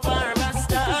puff for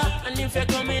Rasta. And if you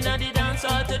come in at the dance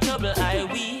hall to trouble, I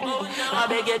will. I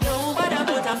beg you don't bother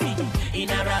put a feet in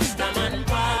a Rastaman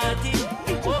party.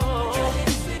 Oh,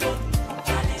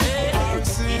 hey,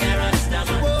 in a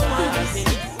Rastaman party.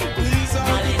 These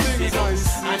are the things I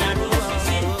see And a rose we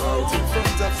see. out in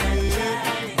front of me.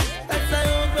 As I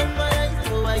open my eyes,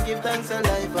 so I give thanks and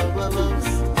life above us.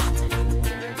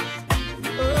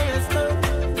 Oh yes, Lord.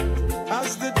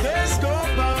 As the days go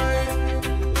by,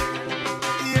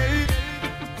 yeah,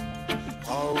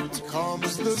 out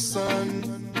comes the sun,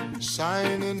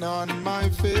 shining on my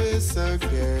face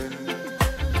again.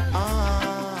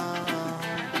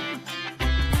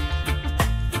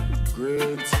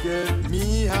 Grades get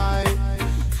me high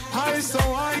so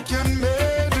I can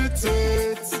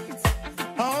meditate.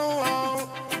 Oh,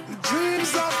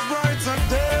 dreams of brighter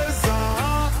days.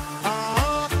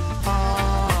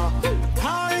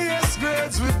 Highest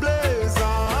grades we blaze.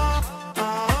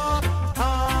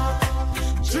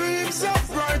 Dreams of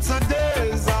brighter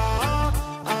days.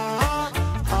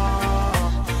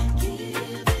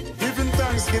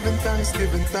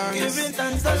 Giving thanks. Giving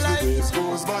thanks As to the life. days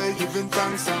goes by, giving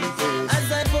thanks and praise.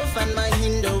 As I puff on my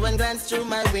window and glance through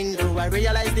my window, I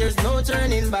realize there's no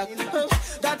turning back. Oh,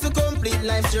 got to complete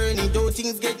life's journey, though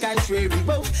things get contrary.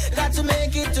 Oh, got to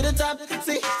make it to the top.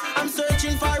 See, I'm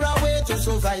searching for a way to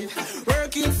survive.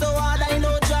 Working so hard, I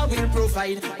know Jah will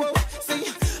provide. Oh,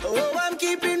 see, oh, I'm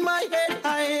keeping my head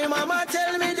high. Mama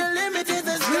tell me the limit is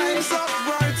the sky. Dreams of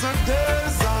brighter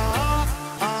days.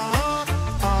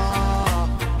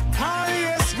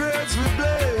 Highest grades we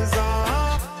blaze.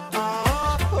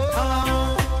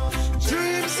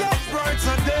 Dreams of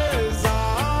brighter days.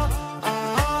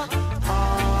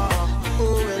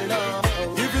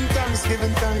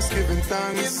 Giving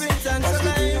thanks. As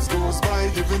the days goes by,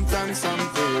 giving thanks and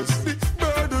praise. Big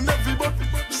burden heavy, but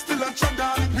still a chug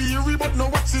on. Weary, but no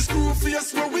watch the screw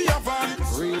face where we have on.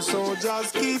 Real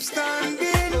soldiers keep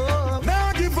standing.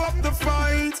 Now give up the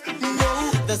fight.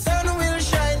 No. The sun will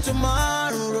shine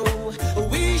tomorrow.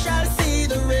 We shall see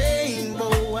the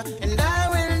rainbow, and I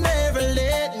will never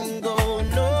let go.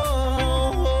 No.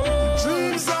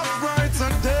 Dreams of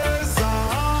brighter days.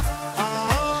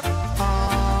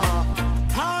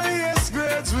 Highest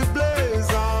grades we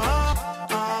blaze.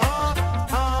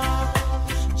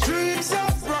 Dreams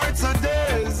of brighter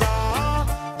days.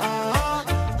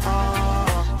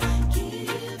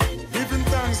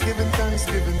 Giving thanks.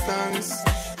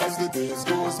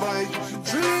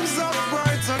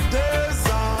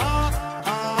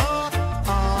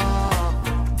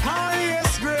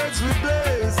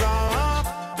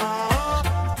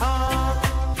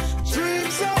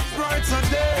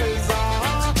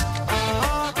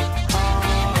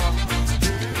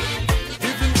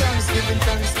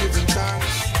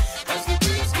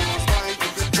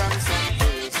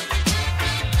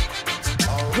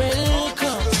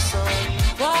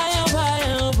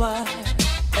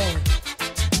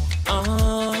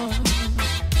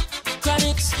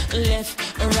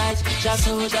 Just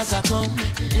soldiers are come,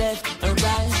 left and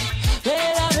right.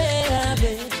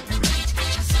 Baby.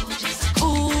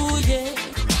 Ooh, yeah.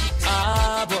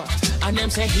 Ah, boy. And them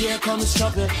say, here comes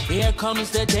trouble, here comes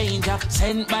the danger.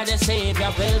 Sent by the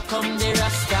Savior, welcome the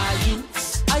Rasta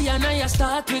youths. I and I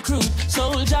start recruit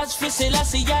soldiers for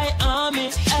Selassie army.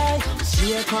 Ay.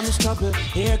 Here comes trouble,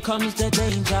 here comes the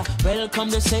danger. Welcome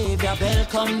the Savior,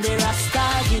 welcome the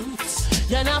Rasta youths.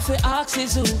 You're not for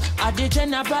axes who are the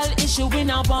general issue in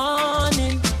a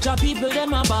warning. Job people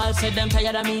them a ball, said them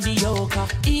tired of mediocre.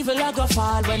 Evil a go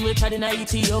fall when we tried in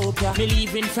Ethiopia.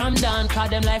 Believing from down, cause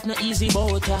them life no easy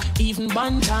boat. Even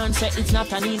Bantan said it's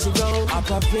not an easy road.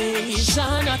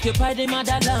 Operation occupy the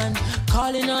motherland,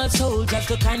 calling all soldiers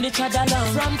to kind each other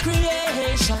along. From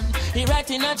creation, he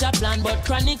writing a job plan, but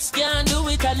chronix can't do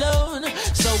it alone.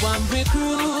 So I'm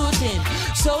recruiting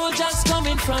soldiers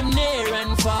coming from near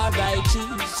and far. I choose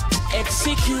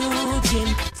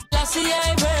executing. Lassie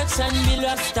I works and be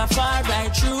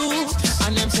Rastafari truth.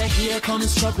 And them say, here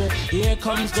comes trouble, here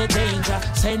comes the danger.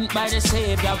 Sent by the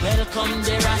Savior, welcome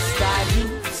the Rasta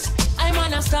youths. I'm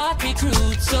on a start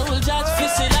recruit soldiers for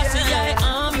Selassie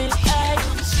army.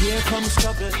 Here comes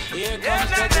trouble, here comes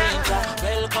the danger.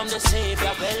 Welcome the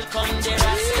Savior, welcome the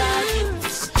Rasta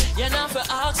youths. You're not for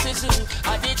axes who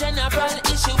are the general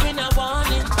issue in a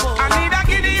warning code. I need a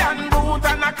Gideon boot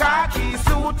and a khaki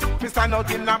suit. Me stand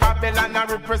out in a Babylon and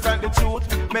represent the truth.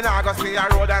 Me nah go see a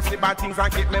road and see bad things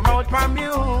and keep me mouth from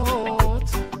mute.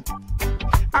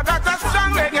 I got a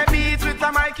strong reggae beat with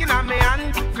a mic in a me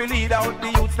hand to lead out the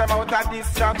youths about a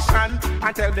destruction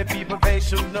and tell the people they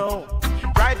should know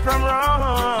right from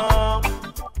wrong.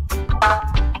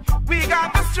 We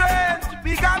got the strength,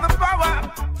 we got the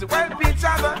power to help each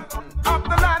other up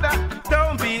the ladder.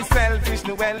 Don't be selfish,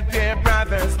 to help your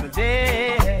brothers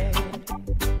today.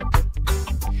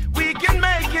 We can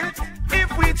make it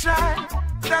if we try.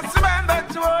 Just remember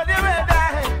to hold your red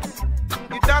eyes.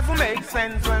 It doesn't make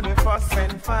sense when we fuss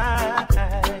and fight.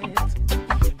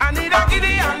 I need a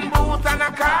Gideon boot and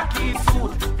a khaki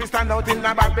suit. We stand out in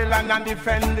a Babylon and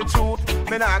defend the truth.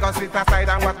 Me nah go sit aside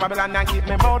and watch Babylon and keep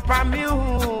me mouth from mute.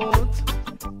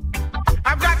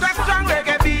 I've got a strong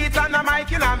reggae beat and a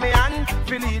mic in a me hand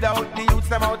to lead out the youths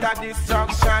them out of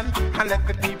destruction and let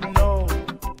the people know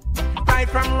right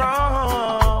from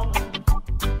wrong.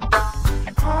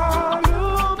 All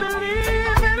who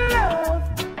believe in love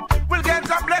will get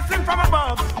a blessing from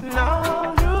above.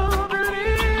 No.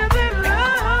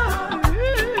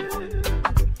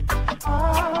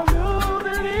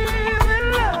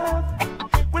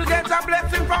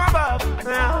 Blessing from above.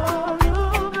 Now you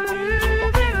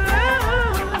believe in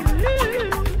love.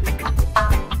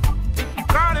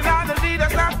 Calling all the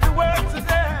leaders of the world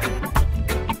today.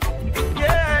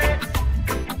 Yeah.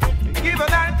 Give a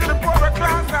light to the poorer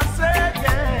class, I said,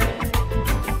 yeah.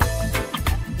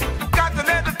 Got to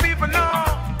let the people know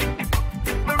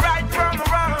the right from the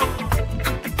wrong.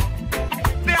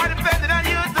 They are dependent on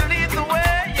you to lead the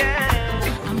way,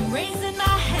 yeah. I'm raising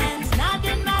my hands,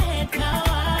 nodding my head now.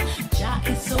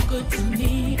 It's so good to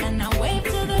me, and I wave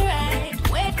to the right,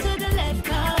 wave to the left,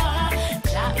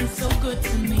 Jah is so good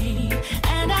to me,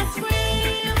 and I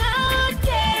scream out,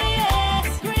 yeah,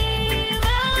 scream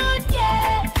out,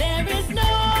 yeah, there is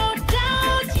no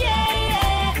doubt,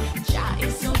 yeah, Jah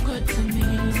is so good to me.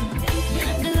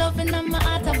 The loving of my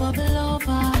heart I bubble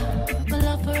over, but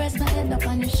love for rest my head up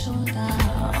on your shoulder.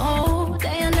 Oh,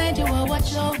 day and night you will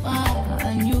watch over,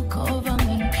 and you cover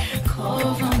me,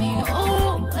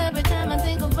 oh, every time I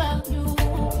think about you,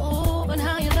 oh, and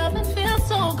how your loving feels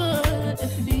so good. It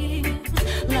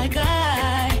feels like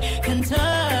I can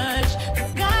touch the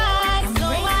sky. So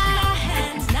I my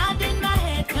hands, nodding my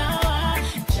head, God.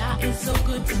 Jah is so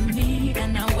good to me,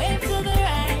 and I wave to the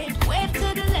right, wave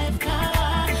to the left,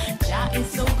 God. Jah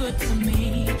is so good to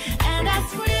me, and I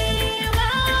scream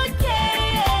out,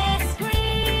 yeah,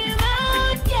 scream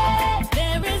out, yeah.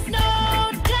 There is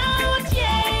no doubt,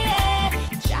 yeah,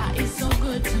 Jah is so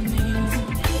good to me.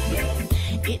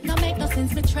 It no make no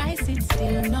sense me try sit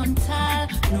still none tall.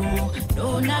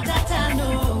 No, not at all,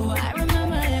 no. I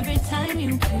remember every time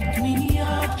you picked me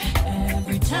up.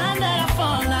 Every time that I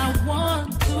fall, I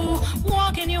want to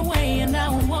walk in your way, and I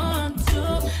want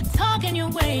to talk in your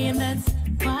way, and that's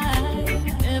why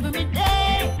every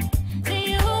day to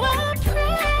you I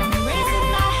pray. I'm raising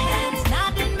my hands,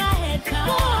 nodding my head, come.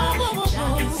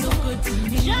 Jah is so good to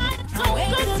me. Jah is so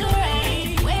good to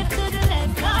me. Wave to the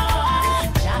left,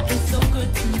 come. Jah is so good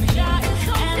to me. Jah is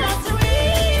so and good to me.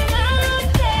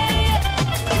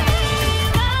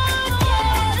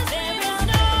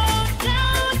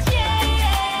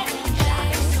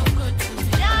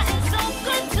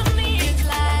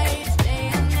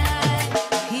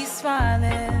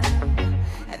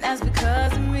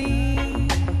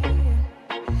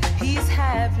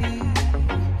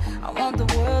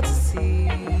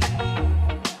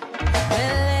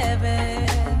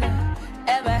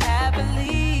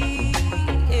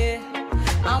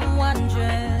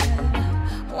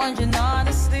 want you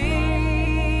honestly.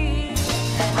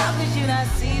 How could you not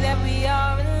see that we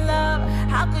are in love?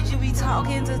 How could you be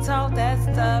talking to talk that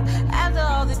stuff? After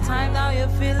all this time, now your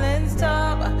feelings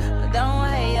tough. But don't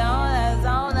hate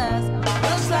on us.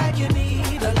 Looks like you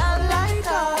need a lot like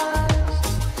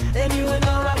us. Then you would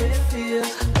know how it feels.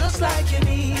 Looks like you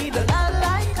need a lot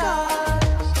like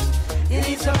us. You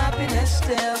need some happiness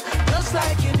still. Looks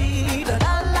like you need a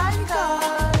lot like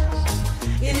us.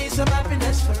 You need some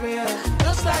happiness for real.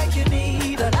 Looks like you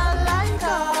need a lot like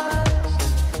us.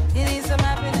 You need some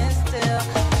happiness still.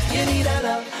 You need a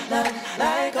love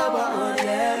like our own,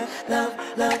 yeah. Love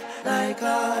like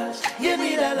ours. You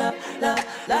need a love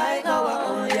like our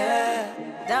own, yeah.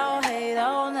 Don't hate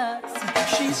on us.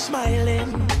 She's smiling,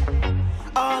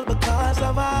 all because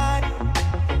of I,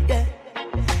 yeah.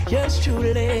 Yours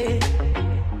truly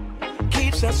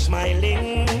keeps us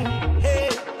smiling. Hey,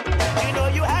 you know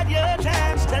you had your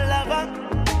chance to love her.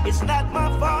 It's not my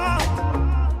fault.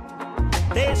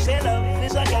 They say love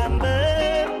is a gamble.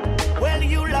 Well,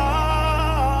 you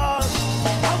lost.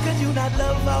 How could you not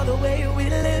love all the way we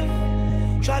live?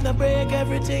 Trying to break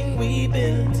everything we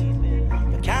built.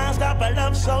 You can't stop a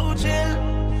love so chill.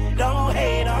 Don't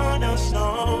hate on us,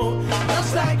 no.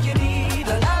 Looks like you need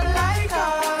a lot like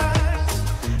us.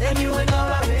 Then you would know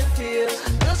how it feels.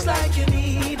 Looks like you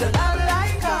need a lot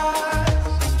like us.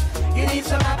 You need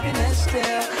some happiness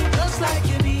still. Looks like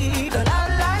you need a lot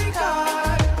like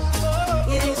us.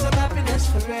 You need some happiness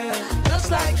for real. Looks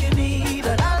like you need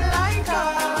a lot like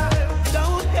us.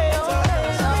 Don't hate on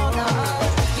us, no.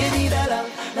 You need a love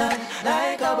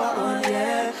like our own,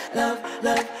 yeah. Love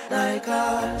like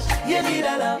us. You need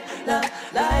a love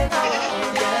like our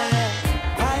own, yeah.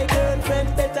 My girlfriend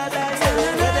better than you,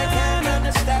 but they can't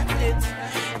understand it.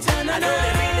 I know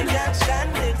they really can't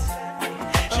stand it.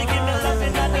 She give me love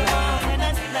in the morning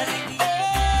and in the evening.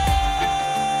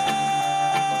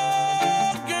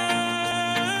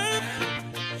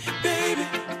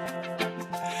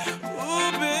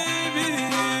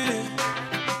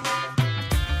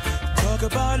 Talk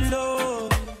about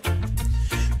love,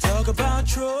 talk about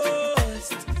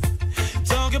trust,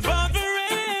 talk about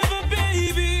forever,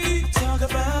 baby, talk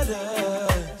about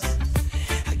us.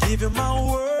 I give you my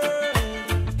word.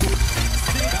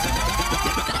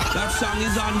 That song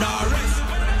is under arrest.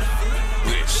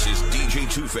 This is DJ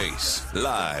Two-Face,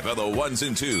 live on the ones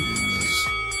and twos.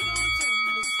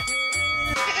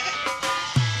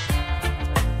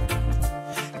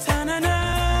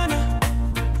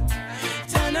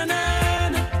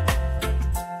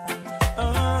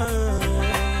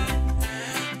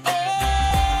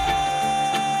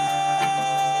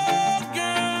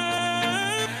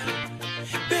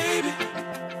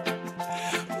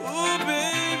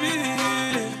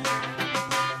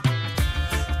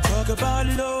 About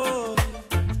love,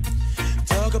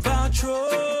 talk about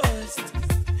trust,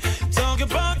 talk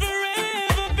about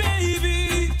forever,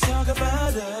 baby, talk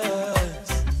about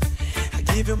us. I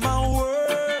give you my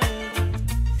word,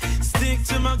 stick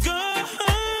to my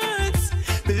guns,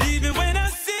 believe it when I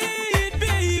say it,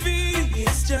 baby,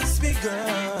 it's just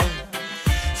begun.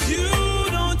 You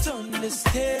don't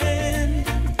understand,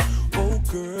 oh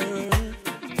girl,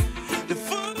 the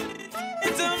foot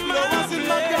into my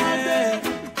blood.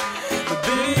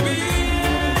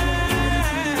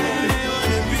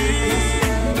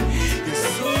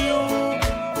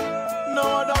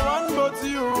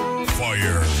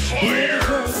 Fire.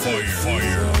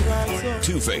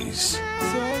 Two-Face.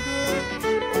 So good.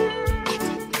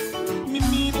 Me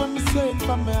mean when me say it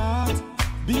from my heart.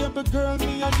 Baby girl,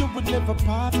 me and you would never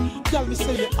part. Tell me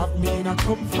say you have me in a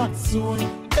comfort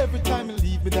zone. Every time you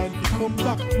leave me, then you come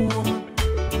back home.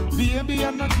 Baby,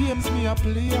 I'm not games me a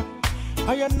play.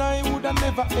 I and I woulda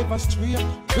never ever stray.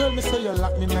 Girl, me say you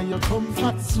lock me in your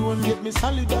comfort zone. Get me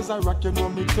solid as a rock, you know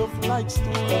me tough like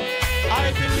stone.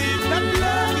 I believe that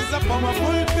love is a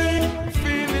powerful thing,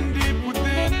 feeling deep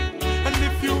within. And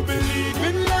if you believe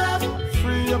in love,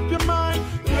 free up your mind,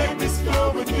 let this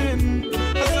flow within.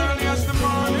 As early as the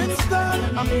morning star,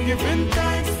 I'm giving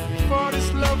thanks for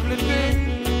this lovely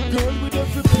thing. Girl, with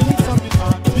every beat of me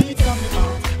heart,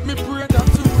 me pray that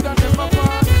you woulda never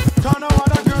part. Can't no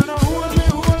other girl no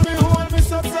hold me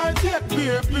so tight yet,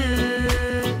 baby.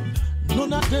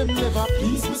 None of them never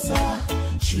please me, sir,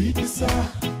 treat me, sir.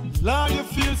 Lord, you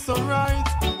feel so right.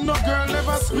 No girl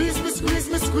never squeeze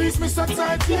me so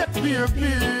tight yet,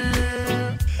 baby.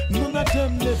 None of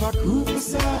them never groove me,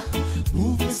 sir,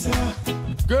 move me, sir.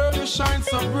 Girl, you shine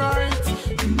so bright.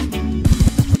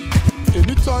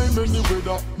 Anytime, any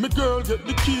weather, me girl get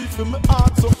the key for my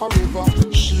heart so forever.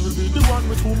 She will be the one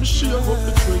with whom me share up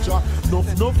the treasure.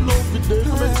 Enough love with them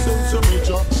makes sense to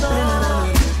major.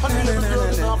 And every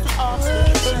girl now fi ask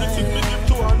me,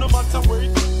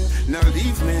 No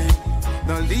leave me,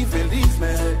 no leave me, leave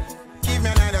me. Give me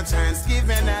another chance, give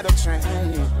me another try.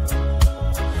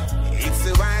 It's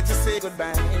too hard to say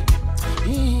goodbye.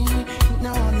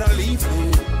 No, no leave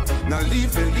me, no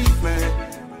leave me, leave me.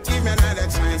 Give me another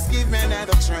chance, give me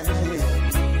another try.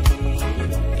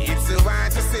 It's too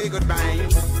hard to say goodbye.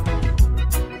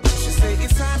 She say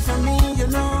it's hard for me, you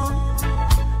know,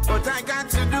 but I got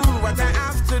to do what I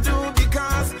have to do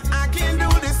because I can't do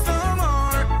this no more.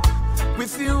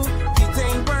 With you, it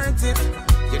ain't worth it.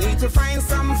 You need to find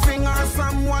something or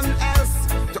someone else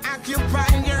to occupy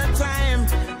your time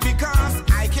because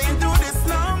I can't do this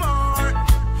no more.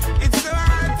 It's so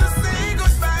hard to say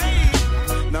goodbye.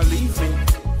 Now leave me,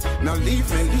 now leave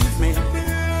me, leave me.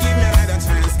 Give me another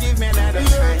chance, give me another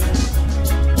try.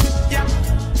 Yeah,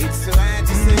 it's so hard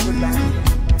to say goodbye.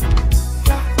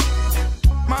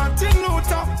 Martin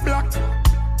Luther, black.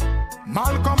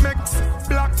 Malcolm X,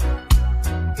 black.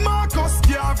 Marcus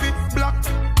Garvey, black.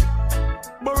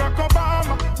 Barack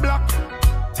Obama, black.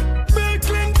 Bill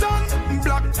Clinton,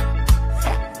 black.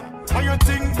 How you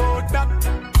think about that?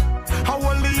 How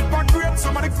a leap of great,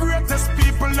 some of the greatest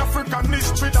people in African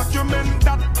history document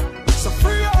that. So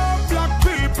free up black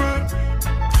people,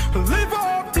 live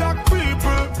up black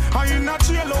people. I in a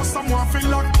jail, someone feel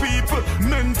like people.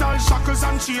 Mental shackles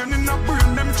and chain in a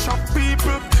brain, them chop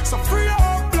people. So free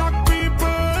up black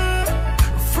people,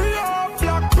 free up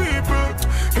black people.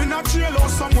 In a jail,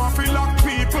 someone feel like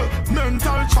people.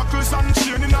 Mental shackles and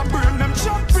chain in a brain, them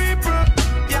chop people.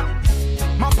 Yeah,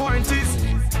 my point is,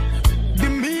 the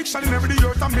meek shall never the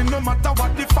earth and me no matter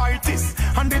what the fight is.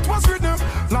 And it was written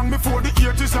long before the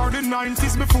 80s or the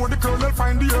 90s, before the colonel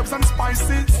find the herbs and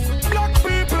spices. Black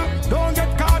people, don't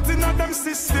get caught in a them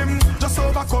system. Just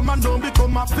overcome and don't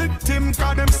become a victim.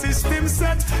 Cause them system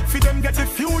set, for them get the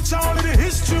future, only the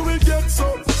history will get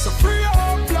so. So free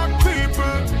up black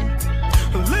people,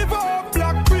 live up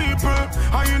black people.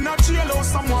 I in a jail,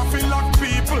 someone feel like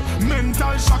people.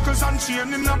 Mental shackles and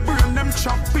chain in a brain, them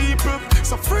chop people.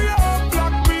 So free up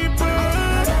black people,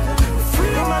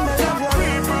 free up black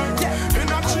people. In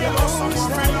a jail,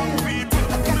 someone feel like people.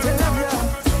 I got to love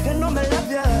you, you know me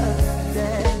love you.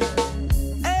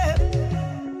 Hey.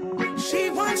 She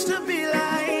wants to be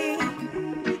like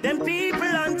them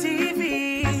people on TV.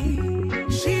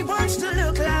 She wants to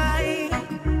look like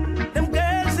them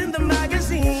girls in the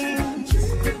magazine.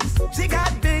 She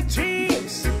got big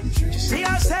dreams. She see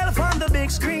herself on the big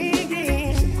screen.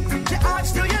 She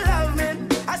asks, do you love me?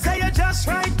 I say you're just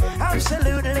right.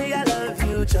 Absolutely, I love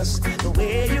you just the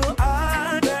way you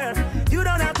are, girl. You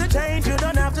don't have to change, you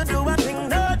don't have to do a thing,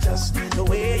 no, just the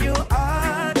way you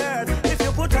are, girl. If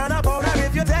you put on a powder,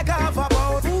 if you take off a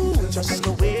powder, just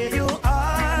the way you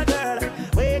are, girl.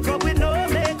 Wake up with no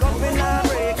makeup and no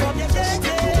breakup, just the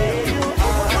way you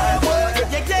are.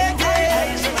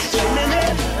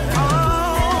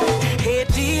 Hey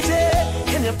DJ,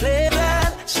 can you play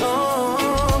that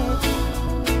song?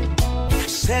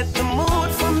 Set the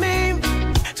mood for me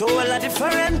to all a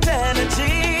different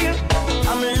energy.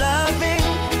 I'm loving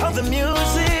how the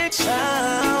music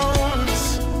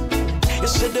sounds. You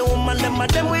said the woman, them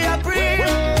we are brave.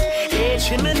 Hey,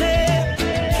 chimney,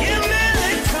 give me a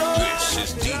little. This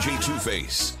is DJ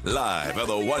Two-Face, live at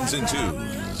the ones and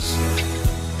twos.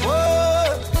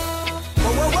 Whoa,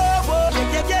 whoa, whoa, whoa, whoa,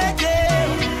 yeah, yeah, yeah.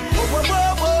 Whoa, whoa,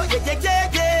 whoa, whoa, yeah, yeah, yeah,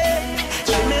 yeah.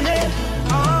 Chimney,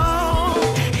 oh,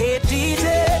 hey DJ,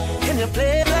 can you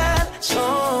play that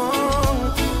song?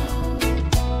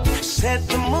 Set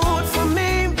the mood for me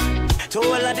to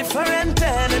all a different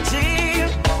energy.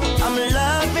 I'm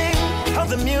loving how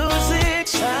the music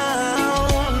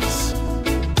sounds.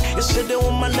 You said the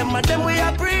woman, them we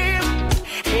are brave.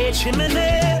 Hey, chimney,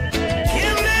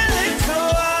 give me a little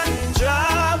one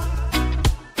drop.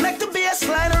 Make the bass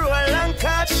line roll and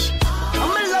catch.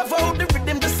 I'm in love how the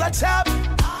rhythm just a tap.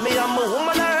 Me, I'm a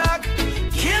woman a rock.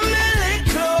 Give me a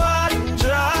little one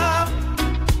drop.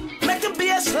 Make the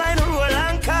bass line roll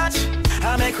and catch.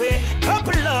 I make we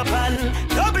couple up and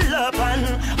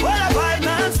while I vibe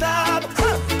non-stop.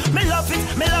 Me love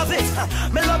it, me love it.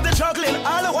 Me love the juggling.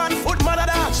 All the one foot mother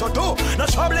dance. So do no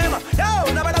problem.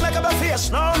 Yo, never make up a face.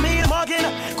 No meal mugging.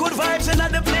 Good vibes in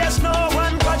the place. No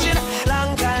one watching.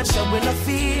 Long time so we no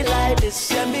feel like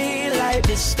this. Yeah, me like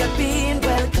this. Step in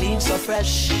well clean, so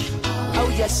fresh. Oh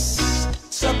yes,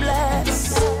 so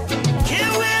blessed.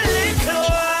 Give me a little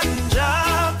one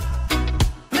drop.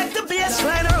 Make the bass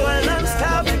line roll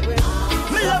non-stop.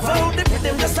 Me love how the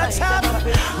rhythm just a tap.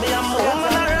 Me a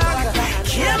woman a rock.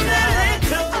 Give me a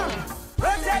little.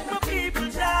 Protect my people,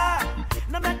 Jah.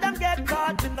 No let them get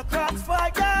caught in the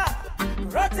crossfire.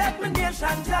 Protect my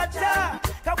nation, Jah.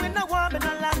 Cause we no want me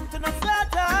no land to no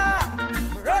slaughter.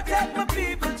 Protect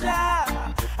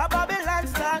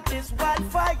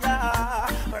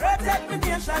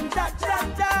nation, ja, ja,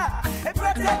 ja. Hey,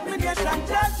 protect me nation,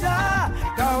 ja, ja.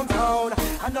 Downtown,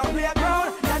 and up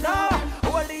playground, you know.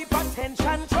 Holy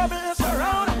potential, trouble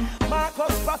surround.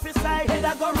 Marcus prophesy, head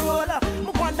I go roll. I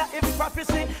wonder if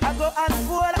prophecy I go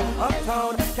unfold.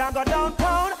 Uptown, can't go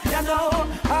downtown, you know.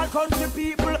 All country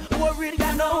people worried,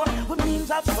 you know. With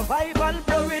means of survival,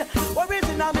 blurred. Worries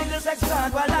in our middle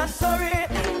section, well I'm sorry.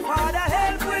 Father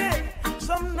help me,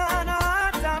 some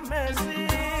non-heart and mercy.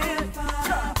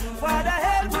 Father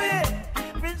help me,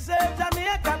 preserve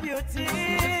Jamaica beauty.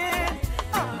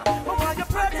 But want you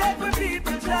protect the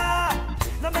people, Jah.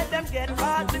 No make them get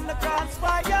caught in the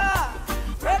crossfire.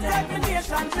 Protect the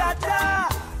nation, Jah, Jah.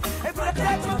 Hey,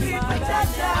 protect the people, Jah,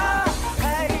 Jah.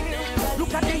 Hey,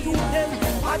 look at the youth, them,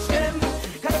 watch them.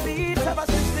 Got the beats of a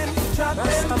system, trap them.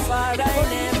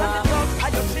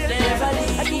 Never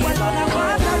leave.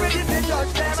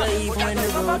 So even when the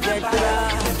road get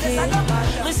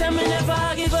rocky, me say me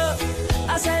never give up.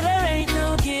 I said there ain't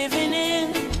no giving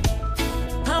in.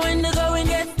 And when the going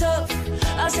get tough,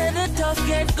 I said the tough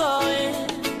get going.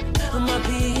 My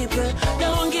people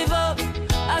don't give up.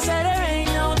 I said there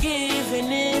ain't no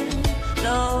giving in.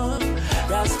 No,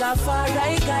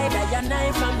 Rastafari guide your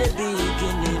knife from the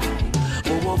beginning.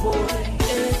 Oh, oh, oh.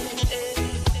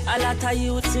 A lot of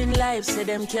youths in life say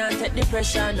them can't take the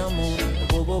pressure no more.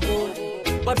 Oh, oh, oh.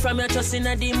 But from your trust in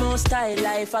the most high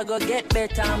life, I go get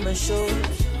better, I'm sure.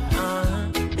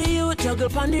 The youth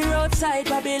juggle on the roadside,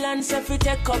 Babylon say fi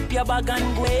take up your bag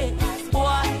and go.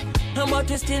 Why? But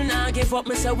we still not give up.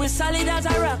 Me say we solid as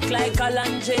a rock like a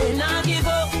Lange. Not give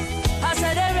up. I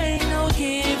said there ain't no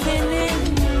giving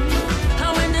in.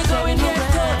 And when the going get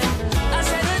tough, I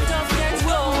said the tough gets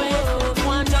going.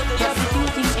 One juggle your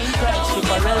beauty ain't right. She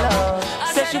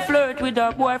Barella. Say she flirt with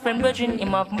her boyfriend, virgin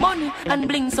him have money and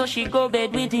bling, so she go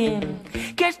bed with him.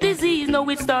 Catch disease, now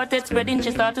it started spreading.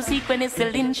 She start to seek when it's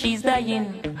selling, she's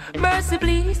dying. Mercy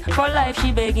please, for life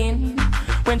she begging.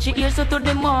 When she hears her to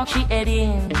the mark, she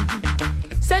heading.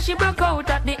 Says she broke out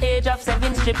at the age of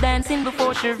 7, strip dancing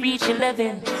before she reached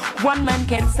 11. One man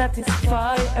can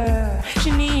satisfy her.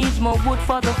 She needs more wood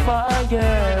for the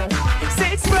fire.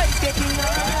 Sex price getting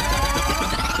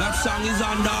high. That song is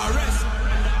under arrest.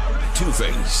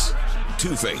 Two-Face.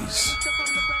 Two-Face.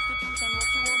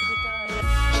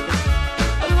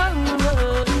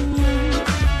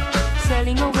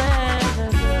 Selling away.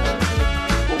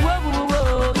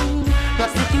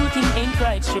 Prostituting ain't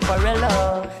right,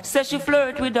 stripperella. Says she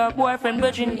flirt with her boyfriend,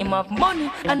 virgin him have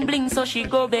money and bling, so she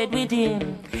go bed with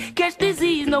him. Catch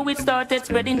disease, now it started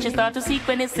spreading. She start to seek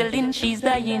when it's selling, she's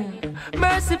dying.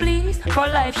 Mercy please, for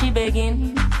life she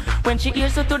begging. When she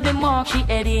hears her to the mark, she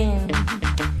heading.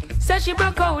 Says she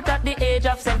broke out at the age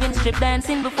of 7, strip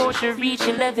dancing before she reached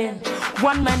 11.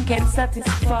 One man can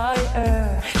satisfy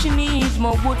her. She needs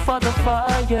more wood for the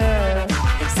fire.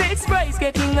 Sex price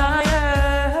getting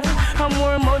higher. And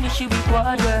more money she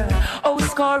require. Oh,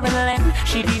 score and land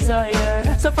she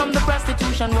desire. So from the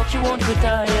prostitution work she won't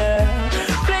retire.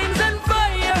 Flames and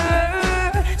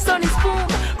fire. Sun is boom.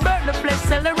 Burn the flesh,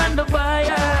 sell her and the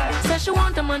buyer. Says she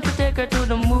want a man to take her to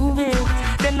the movies.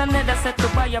 Then another set to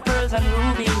buy her pearls and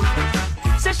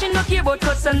rubies. Says she no care about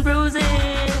cuts and bruises.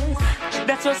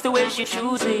 That's just the way she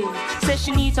chooses. Says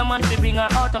she needs a man to bring her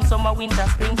autumn, summer, winter,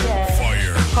 spring cash.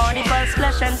 Fire. Carnival,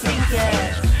 splash and sing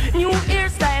cash. New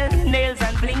hairstyle, nails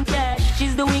and bling cash.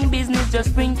 She's doing business,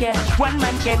 just bring cash. One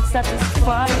man can't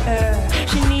satisfy her.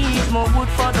 She needs more wood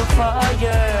for the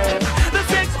fire. The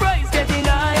sex price getting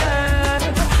higher.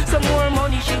 Some more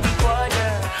money she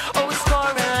require. Oh, score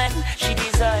and land she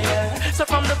desire. So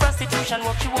from the prostitution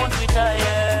work she won't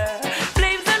retire.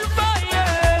 Flames and fire.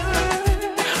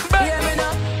 Yeah, me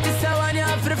know. This a one you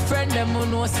have for the friend them who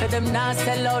know say them not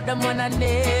sell out them on a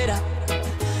need.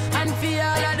 And for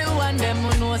all of the one them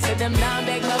who know say them now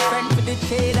beg my friend for the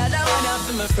trade. I don't want out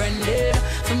for my friend them,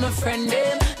 for my friend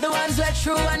them. The ones who are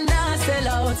true and not sell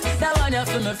out. That one out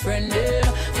for my friend them,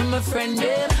 for my friend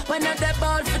them. When not that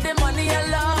ball for the money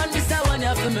alone. This I want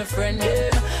out for my friend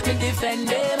them, me defend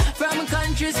them. From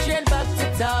country straight back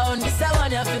to town. This I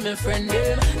want out for my friend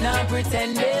them, now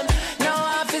pretend them. Now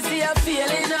I feel see a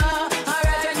feeling now.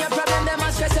 Alright, when your problem them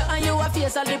a stress you and you a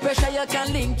face all the pressure. You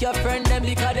can link your friend them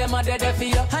because them are dead for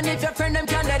you. And if your friend them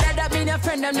can't dead, that mean your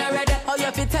friend them not ready. How you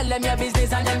have to tell them your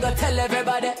business and then go tell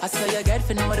everybody. I saw you get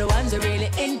for know the ones who really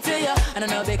into you. And I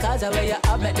know because of where you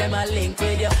are, make them a link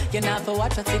with you. You not for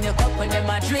watch what's in your cup when them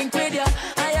a drink with you.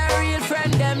 I a real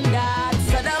friend them that.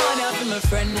 So that one you for my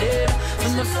friend them, for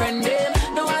my friend them.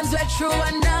 The ones who are true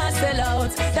and not sell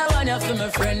out. That one you for my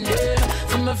friend them,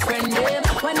 for my friend them.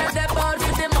 When I step out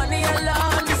for the money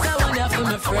alone, this I one you for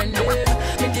my friend them.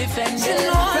 Me defend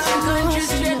them. From country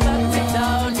straight back to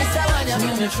town. This I one you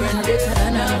for my trending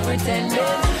and I'm pretending.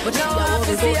 But now I have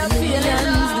to see her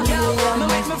feelings. Me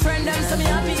with my friend and some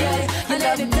happy guy. And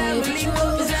anytime we link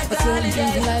up is like a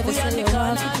holiday. We on the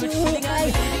corner with the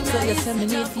guy. So you say me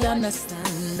need to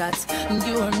understand that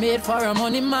you are made for a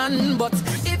money man. But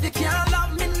if you can't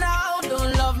love me now,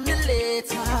 don't love me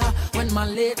later. When my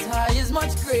later is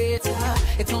much greater,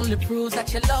 it only proves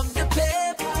that you love the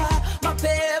paper, my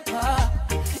paper.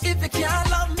 If you can't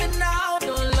love me now,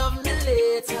 don't love me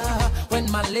later. When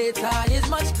my later is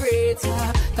much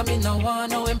greater, come in no one,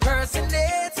 no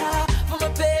impersonator for my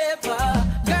paper.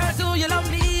 Girl, do you love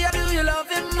me or do you love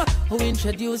him? Who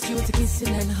introduced you to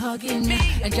kissing and hugging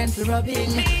and gentle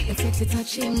rubbing and sexy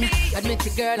touching? Admit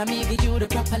it, girl, I'm giving you the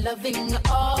proper loving.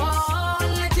 Oh,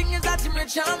 the thing is that you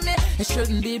rich on me. It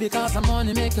shouldn't be because I'm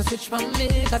money make you switch from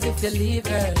me. Cause if you leave,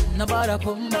 girl, nobody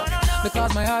come back.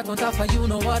 Because my heart won't offer you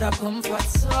no other comfort.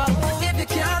 So if you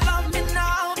can't love me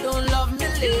now, don't love me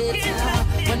later.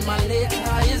 When my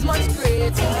later is much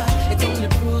greater, it only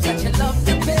proves that you love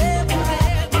the paper,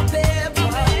 my paper.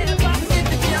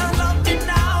 If you can't love me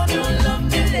now, don't love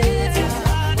me later.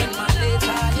 When my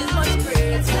later is much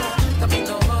greater, come in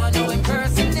no one, no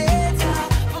impersonator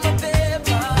for my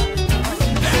paper.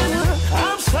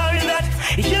 I'm sorry that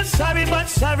you're sorry, but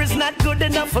sorry's not good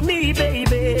enough for me,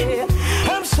 baby.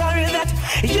 I'm sorry that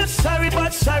you're sorry,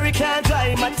 but sorry can't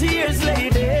dry my tears,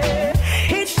 lady.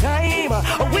 Each time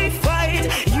we fight,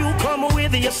 you come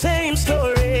with your same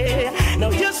story. Now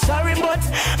you're sorry, but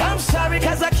I'm sorry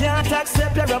cause I can't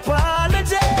accept your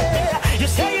apology. You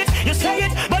say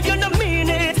it, but you don't mean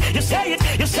it. You say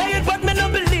it, but me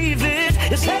not believe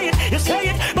it. You say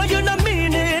it, but you don't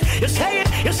mean it. You say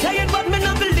it, but me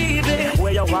not believe it.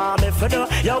 Where you want me for do?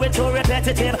 Yo, it's too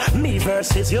repetitive. Me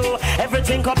versus you,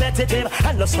 everything competitive.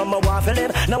 I know some want to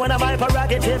live. Now when I'm my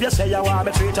prerogative, you say you want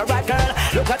me treat her right, girl.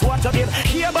 Look at what you give.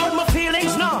 Hear about my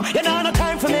feelings, no. You know no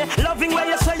time for me. Loving where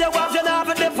you say you want, you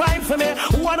never define for me.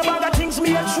 One about the things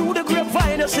me and through the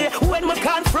grapevine, you see. When we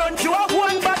confront you, have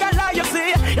one bag of lie, you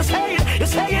see. You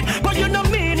say it, but you don't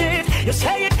mean it. You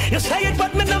say it,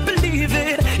 but me not believe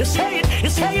it. You say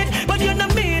it, but you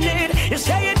don't mean it. You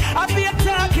say it, I be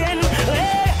talking.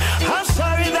 Hey, I'm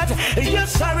sorry that you're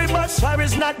sorry, but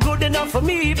sorry's not good enough for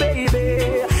me,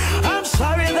 baby. I'm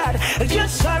sorry that you're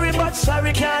sorry, but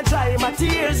sorry can't dry my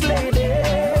tears, lady.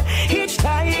 Each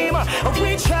time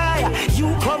we try,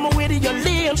 you come with your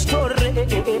lame story.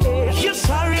 You're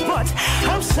sorry, but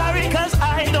I'm sorry cause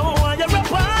I don't want your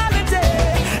apology.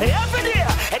 Every day,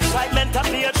 excitement and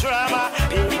be a drama.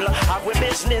 People have with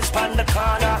business on the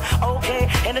corner. Okay,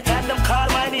 anytime them call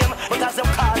my name, but as them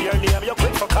call your name, you're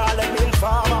quick for calling me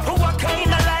informer. What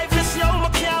kind of life is you? I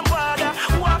can't bother.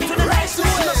 Walk to the right to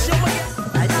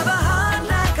I have a heart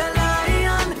like a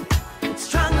lion,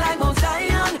 strong like Mount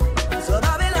Zion. So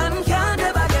Babylon can't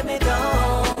ever get me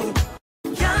down.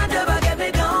 Can't ever get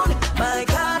me down. My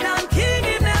God, I'm king,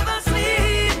 he never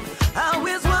sleep.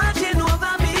 Always watching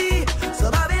over me. So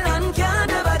Babylon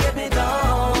can't ever get me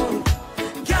down.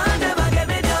 Can't ever get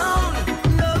me down.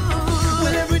 No.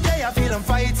 Well, every day I feel I'm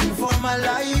fighting for my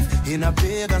life in a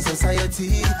pagan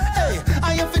society. Hey,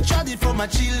 I have to try it for my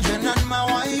children and my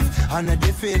wife, and I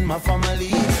defend my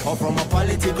family, or from a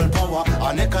political power,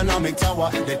 an economic tower,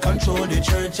 they control the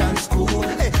church and school.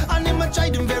 Hey, and them I try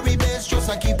them very best, just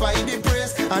I keep I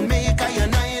depressed and make I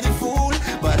and I the fool.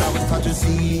 But I was taught to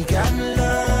seek and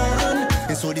learn,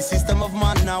 and so the system of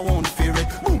man I won't fear it.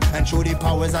 Boom, and through the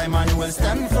powers I man will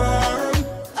stand firm.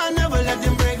 I never let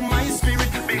them break my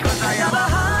spirit because I am a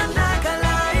heart like a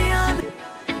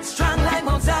lion, strong like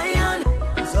Mount Zion.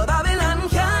 So Babylon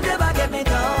can't ever get me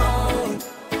down.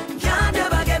 Can't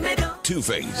ever get me down.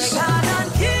 Two-Face. God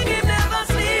and King, he never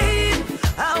sleep.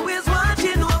 Always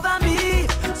watching over me.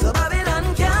 So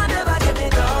Babylon can't ever get me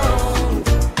down.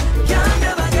 Can't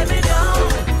ever get me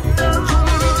down.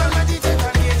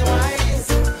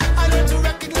 I learned to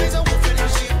recognize a wolf in a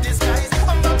sheep disguise.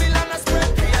 On Babylon I spread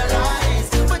realize,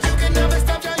 but you can never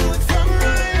stop your youth from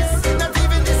rise. Not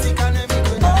even this economy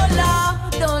could. Oh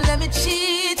Lord, don't let me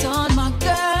cheat on my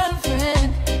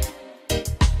girlfriend.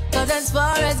 Cause as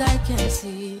far as I can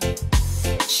see,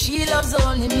 she loves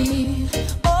only me.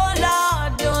 Oh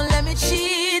Lord, don't let me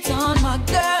cheat on my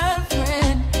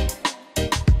girlfriend.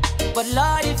 But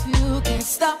Lord, if you can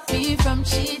stop me from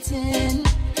cheating,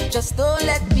 just don't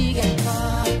let me get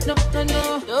caught. No, no,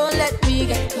 no, don't let me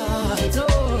get caught. No,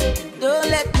 don't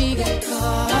let me get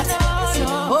caught. So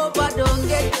hope I don't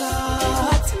get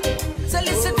caught. So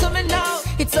listen to me now.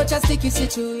 It's such a sticky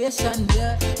situation,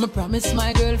 yeah. Me promise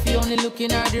my girl fi only look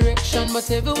in her direction, but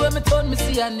everywhere me turn, me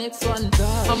see her next one.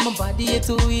 And my body is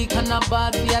too weak and I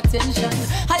bad for attention.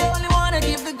 I only wanna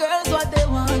give the girls what they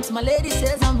want. moments my lady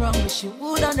says I'm wrong, but she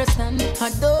would understand. I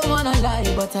don't wanna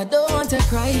lie, but I don't want to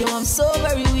cry. Yo, I'm so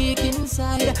very weak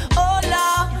inside. Oh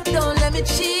Lord, don't let me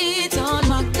cheat on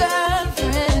my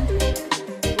girlfriend.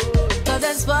 Cause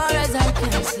as far as I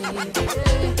can see,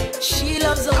 she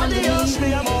loves only me.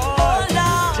 Oh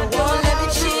Lord, don't let me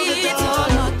cheat on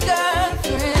my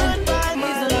girlfriend.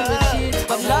 Please don't let me cheat.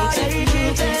 But Lord, if you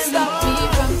can stop me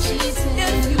from cheating,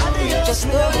 just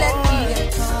don't let me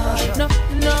get caught. No,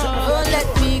 no, don't let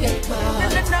me get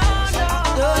caught.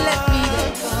 Don't let me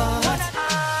get caught.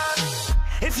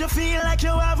 If you feel like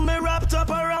you have me wrapped up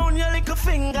around your little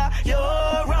finger,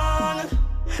 you're wrong.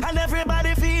 And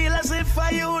everybody feel as if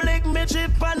I you lick me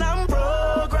chip and I'm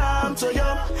programmed to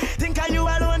you. Think I you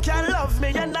alone can love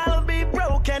me and I'll be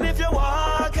broken if you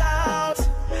walk out.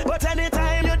 But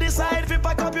anytime you decide to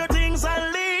pack up your things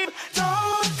and leave,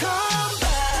 don't come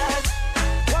back.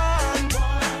 One, go,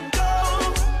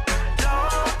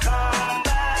 don't come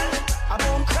back. I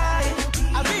won't cry,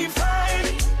 I'll be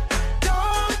fine.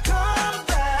 Don't come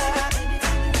back.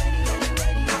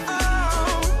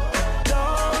 Oh,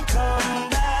 don't come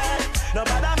back.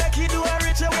 Nobody make you do a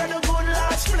richer where the good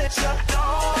Lord split you.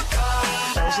 Don't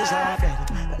come back. This is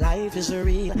hard, life is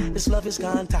real. This love is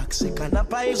gone toxic and a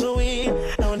poison weed.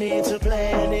 No need to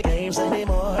play any games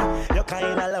anymore. You're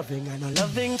kinda loving and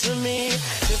unloving to me.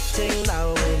 Drifting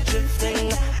now, we're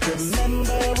drifting.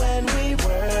 Remember when we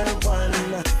were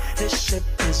one? This ship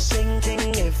is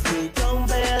sinking. If we don't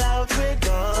bail out, we're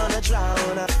gonna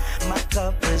drown. My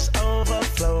cup is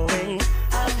overflowing.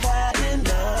 I've had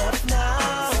enough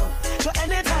now. So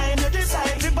anytime you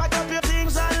decide to pack up your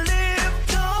things and leave,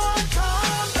 don't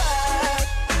come back.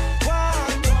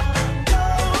 One, go,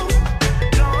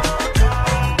 don't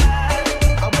come back.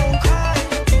 I won't cry,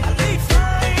 I'll be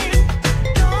fine.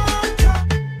 Don't come.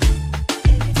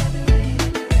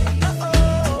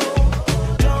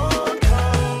 Don't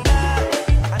come back.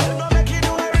 I don't know make you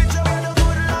do a richer when the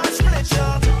good Lord split you.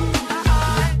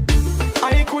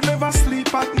 I could never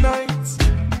sleep at night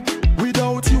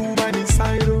without you by my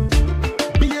side.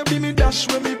 Baby, me dash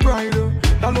when me pride.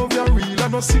 I love you real, I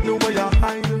no see no way you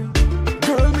hide.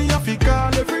 Girl, me have to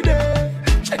call every day.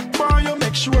 Check for you,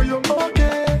 make sure you're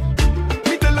okay.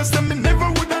 Me tell us that me never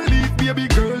woulda leave, baby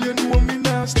girl, you know me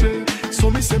not stray. So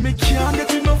me say me can't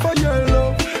get enough of your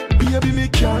love. Baby, me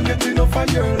can't get enough of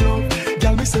your love.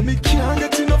 Girl, me say me can't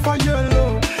get enough of your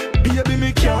love. Baby,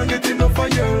 me can't get enough of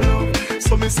your love.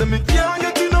 So me say me can't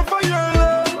get enough of your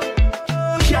love.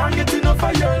 Can't get enough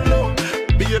of your love.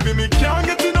 Baby, me can't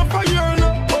get enough of your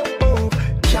love. Oh, oh,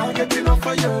 can't get enough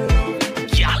of your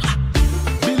love. Yalla.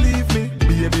 Believe me,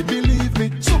 baby, believe me.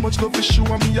 So much love for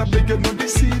sure me, I beg you not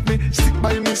deceive me. Stick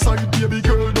by me side, baby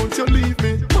girl, don't you leave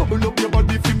me. Bubble up your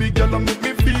body for me, girl, and make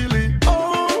me feel it.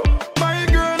 Oh, my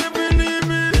girl, if you need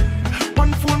me,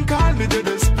 one phone call me, dead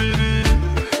spirit.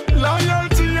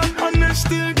 Loyalty and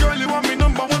honesty, girl, you are me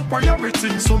number one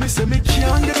priority. So me say me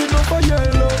can't get enough of your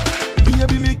love.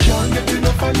 Baby, me can't get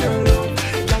enough of your love.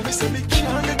 Girl, me say me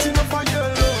can't get enough of your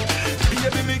love.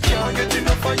 Baby, me can't get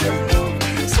enough of your love.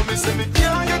 So me say me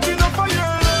can't get enough of your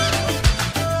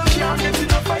love. Can't get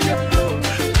enough of your love.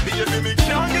 Baby, me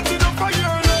can't get enough of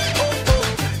your love. Oh, oh,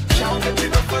 can't get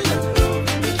enough of your love.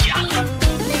 Yalla.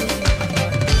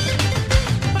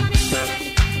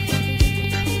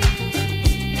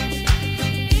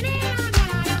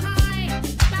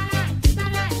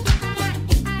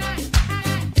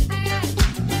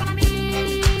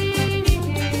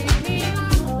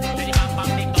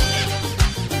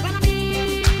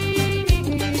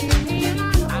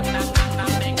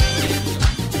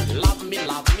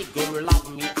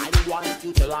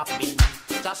 Love me,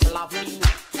 just love me.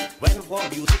 When war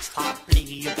music start playing,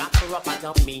 you got to rub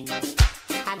up me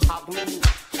and hug me.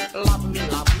 Love me,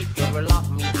 girl, love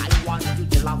me. I want you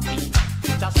to love me,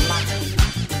 just love me.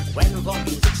 When war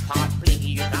music start playing,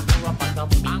 you got to rub up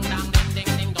me. Bang, dang, ding, ding,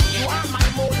 ding, dong. You are my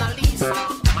Mona Lisa,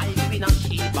 my Queen of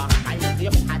Sheba, my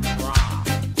Cleopatra.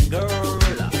 Girl,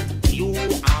 you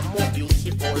are more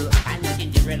beautiful than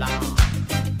Cinderella.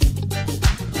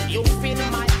 You fill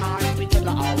my heart with your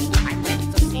love. I'm meant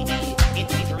to see it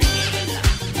is real.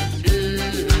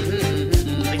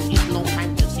 This is no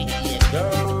fantasy,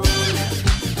 girl.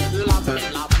 Love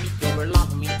me, girl,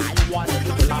 love me. I want you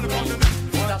to love me,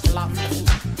 just love me.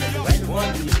 When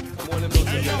one you come on and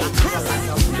make it,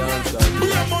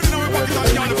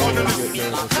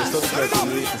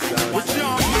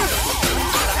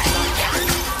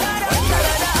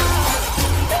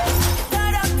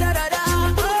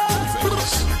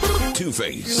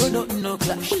 Two-Face. You nothing no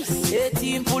clash.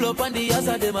 18 pull up on the ass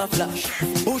of them a flash.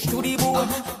 Push to the bone,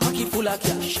 pocket full of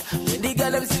cash. When the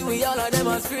girl them see we all of them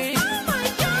a scream.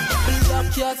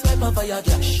 can't swipe on fire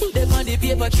dash. They on the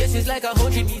paper chases like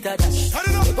 100-meter dash.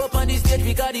 Step up on the stage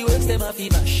because the works them a fee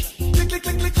mash.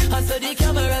 And so the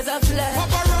cameras are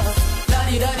flash.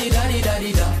 Daddy, daddy, daddy,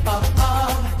 daddy, da. Ah,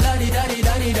 ah. Daddy, daddy,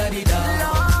 daddy, daddy, da.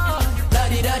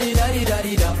 Daddy, daddy, daddy,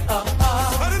 daddy, da. Ah,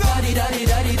 ah. Daddy, daddy,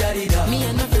 daddy, daddy, da. Me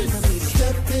and my friends are baby.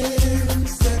 Step in,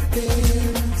 step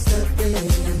in, step in.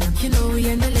 You know we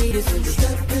and the ladies will be.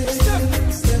 Step in, step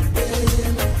in, step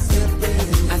in, step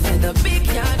in. I said the big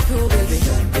yard crew, baby.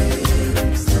 Step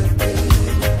in, step in,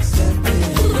 step in.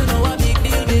 You know a big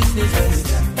deal business, baby.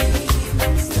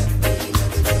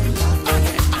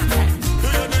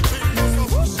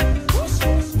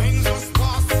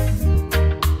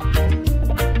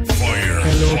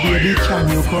 Baby, can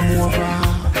you come over?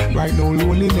 Right now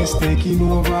loneliness taking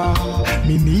over.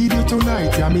 Me need you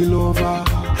tonight, yeah, me lover.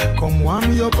 Come warm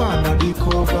me up under the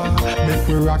cover. Make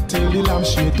me rock till the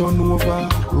lampshade turn over.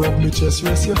 Rub me chest,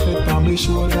 rest your head on my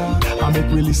shoulder. I make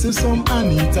we listen some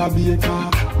Anita Baker.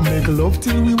 Make love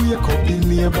till we wake up the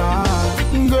neighbor.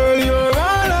 Girl, you're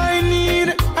all I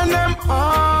need, and I'm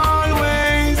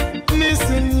always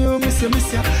missing you. Miss you,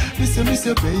 miss you, miss you, miss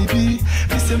you, baby.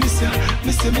 Miss you, miss you,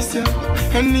 miss you, miss you.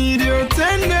 I need your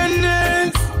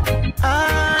tenderness.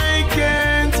 I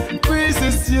can't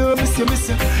resist you. Miss you, miss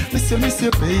you, miss you, miss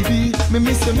you, baby. Me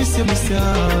miss you, miss you, miss you.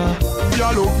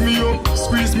 Y'all look me up,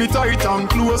 squeeze me tight and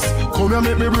close. Come here,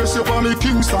 make me brace you for me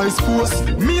king size post.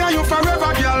 Me and you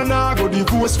forever, girl. Now go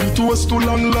divorce. We toast to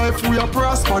long life. We are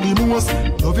prosper the most.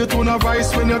 Love your tone of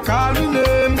voice when you call me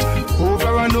name.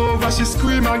 Over and over, she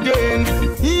scream again.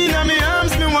 In my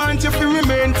arms, me want you to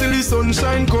remain till the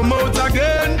sunshine come out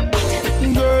again.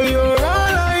 Girl, you're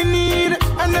all I need,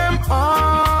 and I'm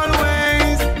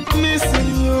always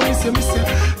missing you. Miss you, miss you,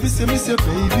 miss you, miss you,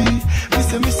 baby.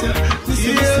 Miss you, miss you, miss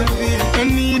you, miss you. I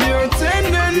need your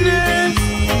tenderness.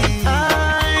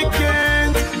 I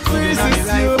can't resist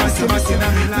you. Miss you, miss you,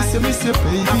 miss you, miss you,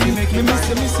 baby. Miss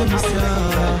you, miss you, miss you.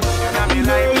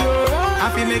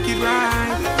 I feel make it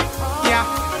right. Yeah.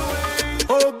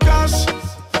 Oh gosh,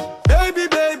 baby,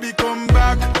 baby, come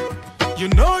back. You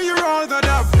know you're all that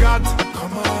I've got.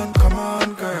 Come on, come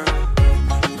on, girl.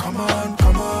 Come on,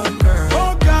 come on, girl.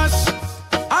 Oh gosh,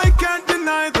 I can't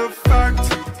deny the fact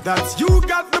that you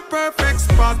got the perfect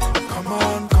spot. Come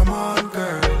on,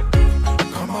 girl.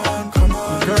 Come on, come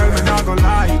on, girl. Me not gonna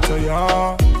lie to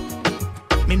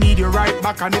you. Me need you right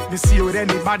back, and if me see you with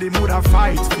anybody, me woulda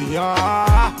fight for ya.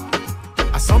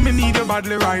 I saw me need you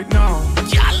badly right now.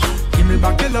 Give me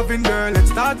back your loving, girl. Let's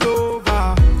start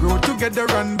over. Grow together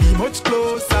and be much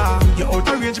closer. You're out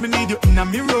of range, me need you in a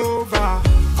me rover.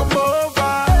 Come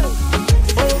over.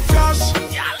 Oh gosh,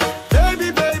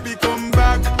 baby, baby, come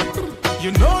back.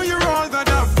 You know you're all that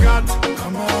I've got.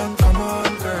 Come on,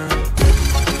 girl.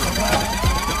 Come on.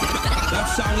 That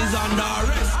song is under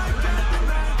arrest.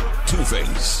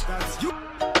 Two-Face.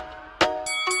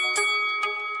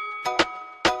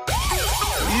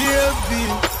 Yeah,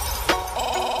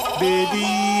 baby.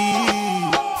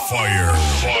 Fire.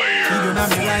 You don't have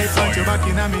me life, want you back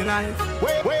in me life.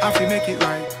 I feel make it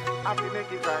right. I feel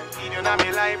make it right. You don't have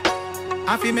me life.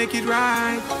 I feel make it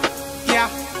right. Yeah.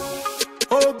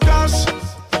 Oh gosh,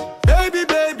 baby,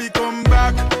 baby, come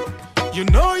back. You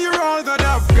know you're all that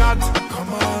I've got.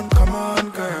 Come on,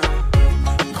 girl.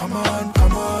 Come on,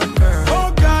 girl.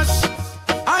 Oh gosh,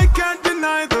 I can't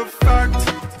deny the fact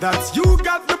that you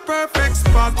got the perfect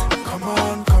spot. Come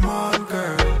on,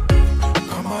 girl.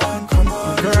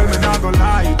 Girl, me not gonna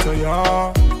lie to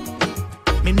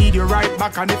you. Me need you right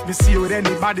back, and if me see you with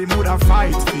anybody, me woulda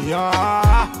fight for ya.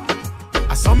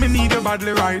 I saw me need you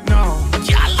badly right now.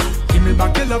 Give me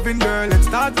back your loving, girl, let's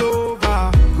start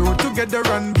over. Grow together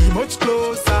and be much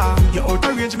closer. You're out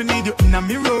of range, me need you in a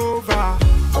me rover.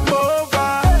 Come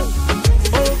over.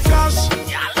 Oh gosh,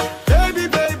 baby,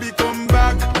 baby, come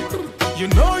back. You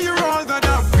know you're all that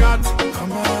I've got.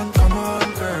 Come on,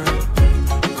 girl.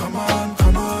 Come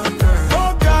on, girl.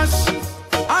 Oh gosh,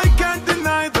 I can't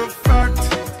deny the fact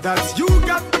that you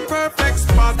got the perfect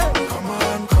spot. Come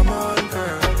on,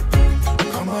 girl.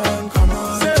 Come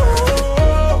on. Say,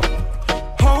 oh,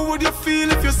 how would you feel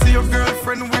if you see your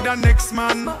girlfriend with her next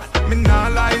man? Me nah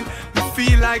lie, me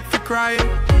feel like to cry.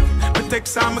 Me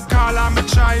text her, me call her, me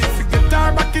try to get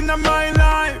her back in my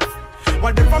life.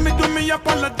 Whatever me do, me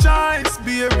apologize,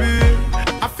 baby.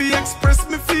 I feel express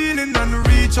me feeling and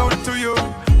reach out to you.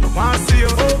 I wanna see you.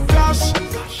 Oh gosh,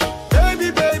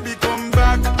 baby, baby, come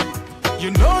back.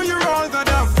 You know you're all that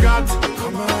I've got.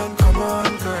 Come on,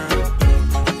 girl.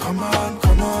 Come on,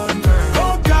 girl.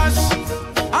 Oh gosh,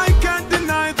 I can't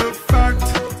deny the fact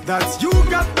that you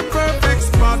got the perfect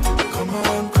spot. Come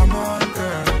on,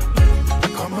 girl.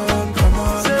 Come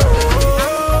on. Say,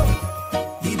 oh,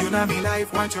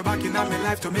 want you back in my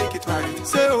life to make it right.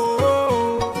 Say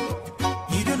oh,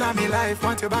 need you in my life,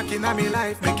 want you back in my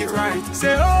life, make it right.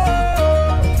 Say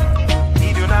oh,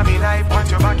 need you in my life,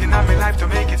 want you back in my life to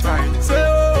make it right. Say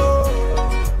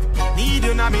oh, need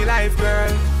you in my life,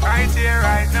 girl, right here,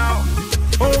 right now.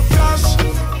 Oh gosh,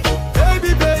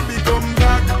 baby, baby, come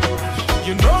back.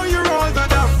 You know you're all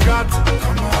that I've got.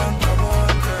 Come on,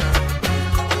 girl.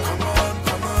 Come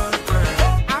on,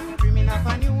 girl. I'm dreaming of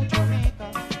a new Jamaica,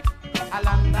 a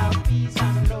land of peace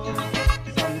and love.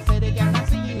 Some say they cannot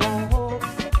see no hope,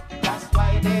 that's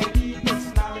why they leave this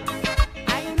land. I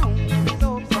know there is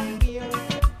hope somewhere,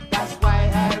 that's why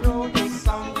I wrote this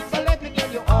song. So let me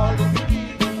tell you all who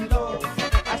believe in love.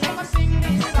 I say go sing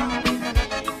this song with me.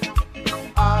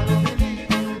 All who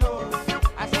believe in love.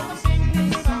 I say go sing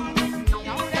this song with me.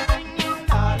 Now they're singing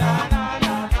la la la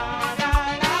la la la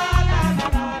la la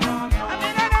la la. I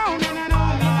mean I know la la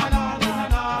la la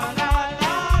la la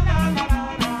la la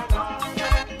la.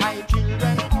 My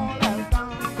children all are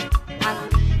gone and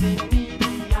leaving me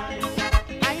behind.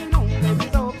 I know there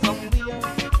is hope somewhere,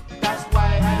 that's why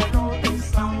I wrote this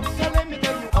song. So let me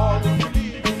tell you all who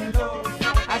believe in love.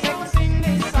 I say go sing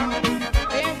this song.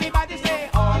 Everybody say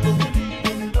all who believe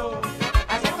in love.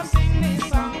 I say go sing this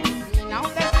song. Now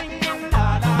they're singing la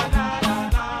la la la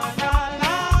la la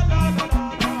la la la.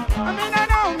 I mean I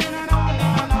know la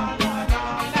la la la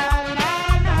la la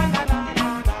la la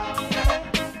la.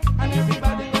 And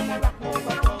everybody come and rock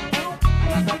over town.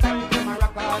 And at the time come and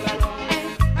rock all around.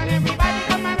 And everybody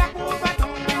come and rock over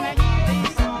town. And I hear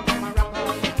this song come and rock all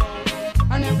around.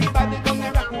 And everybody come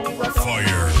and rock over town.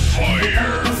 Fire, fire,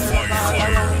 fire,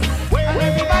 fire. And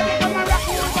everybody come and rock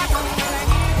over town. And I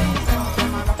hear this song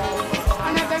come and rock all around.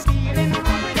 And if they're feeling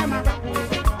hungry, them a rock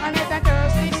over. And if they're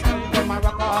thirsty, still them a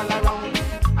rock all around.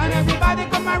 And everybody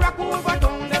come and rock over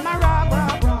town. Them a rock,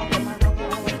 rock, rock, them a rock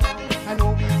over town. I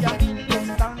know we can build this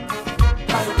town.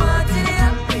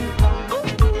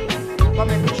 Come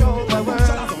and show the world.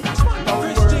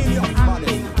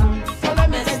 So let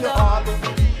me tell you all who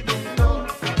believe in love.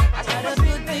 I said there's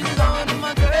good things on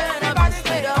my girl and I messed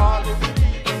it up.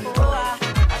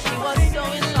 She was so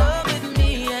in love with me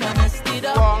and I messed it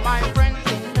up. All my friends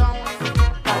in town.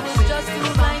 I was just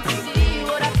too blind to see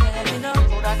what I had enough.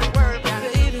 So that the world can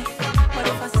Baby, what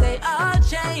if I say I'll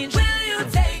change? Will you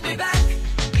take me back?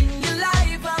 In your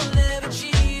life I'll never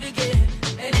cheat again.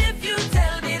 And if you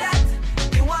tell me that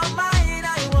you are mine,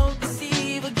 I won't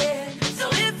deceive again. So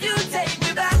if you take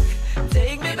me back,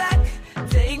 take me back,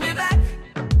 take me back,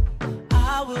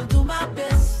 I will do my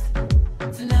best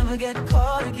to never get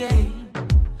caught again.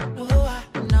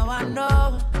 Now I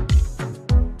know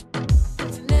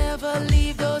to never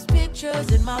leave those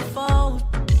pictures in my phone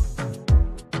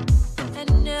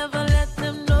and never let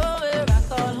them know where I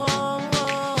call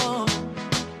home.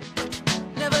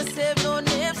 Never save no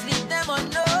names, leave them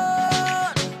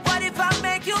unknown. What if I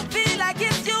make you feel like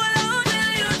it's you alone?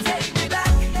 Will you take me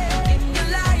back? In your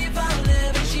life I'll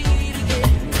never cheat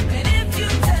again. And if you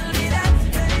tell me that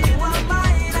you are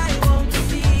mine, I won't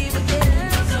deceive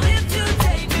again. So if you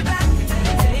take me back,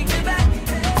 take me back,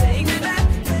 take me back,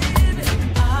 baby,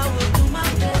 I will do my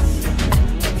best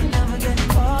to never get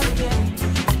caught again.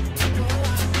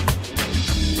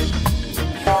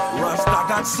 Rasta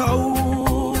got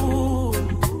soul,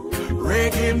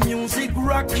 reggae music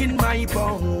rocking my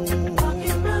bone,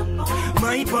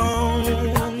 my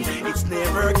bone. It's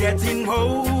never getting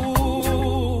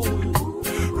old.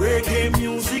 Reggae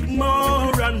music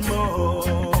more and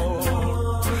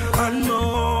more and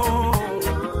more.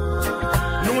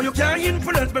 No, you can't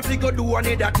influence me, go do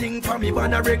another thing for me.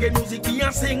 When a reggae music be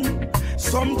a sing.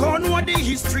 Some don't know the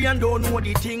history and don't know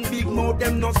the thing. Big mouth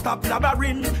them no stop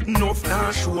blabbering. Enough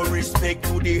now show respect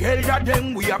to the elder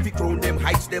them. We have to crown them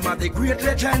heights them as the great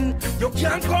legend. You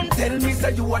can't come tell me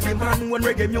say you are the man when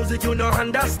reggae music you no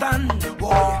understand.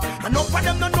 Boy, enough of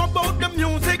them don't know about the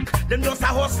music. Them just a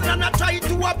hustle and a try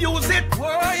to abuse it.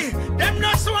 Boy, them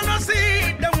just wanna see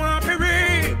it. Them want to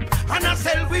rape and I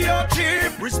sell we all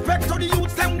cheap. Respect to the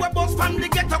youths them we bust from the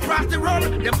get across the road.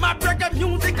 Them mad reggae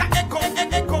music a echo,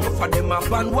 echo. For them a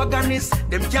bandwagonists,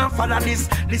 them can't follow this.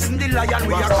 Listen the lion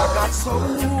we are got soul.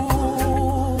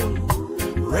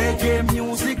 Reggae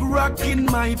music rocking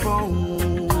my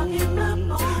bone,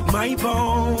 my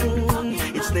bone.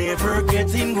 It's never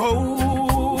getting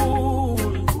old.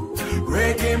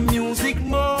 Reggae music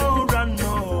more and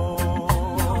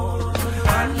more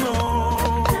and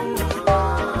more.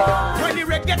 When the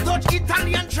reggae touch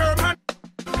Italian, German,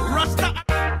 Rasta.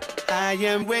 I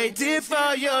am waiting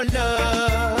for your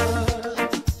love.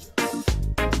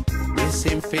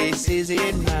 Missing faces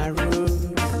in my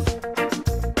room.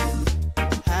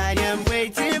 I am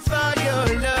waiting for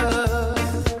your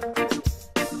love.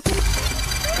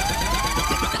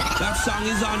 song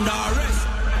is under arrest.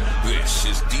 This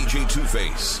is DJ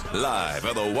Two-Face, live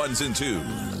at the ones and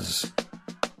twos.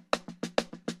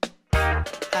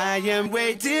 I am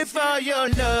waiting for your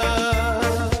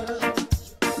love.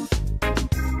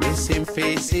 Missing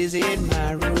faces in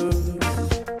my room.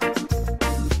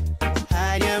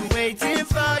 I am waiting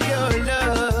for your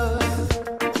love.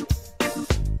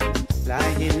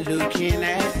 Lying looking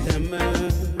at the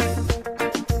moon.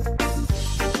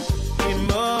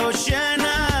 Emotional,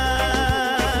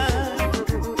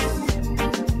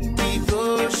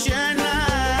 devotional.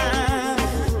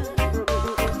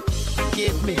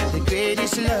 Give me the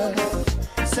greatest love.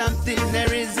 Something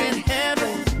there is in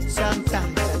heaven.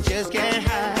 Sometimes I just can't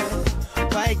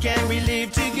hide. Why can't we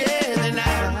live together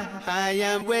now? I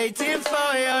am waiting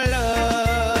for your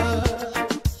love.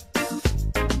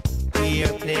 We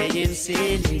are playing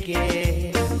silly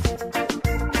games.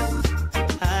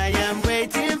 I am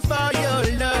waiting for your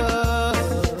love.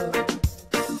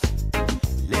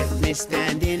 Left me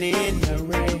standing in the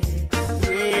rain.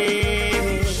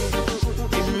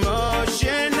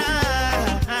 Emotional,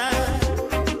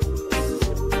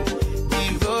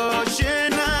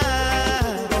 devotional.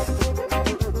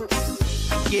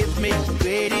 Give me the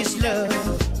greatest love.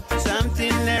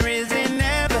 Something there is in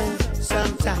heaven.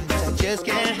 Sometimes I just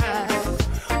can't hide.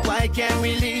 Why can't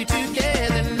we live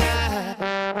together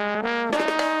now?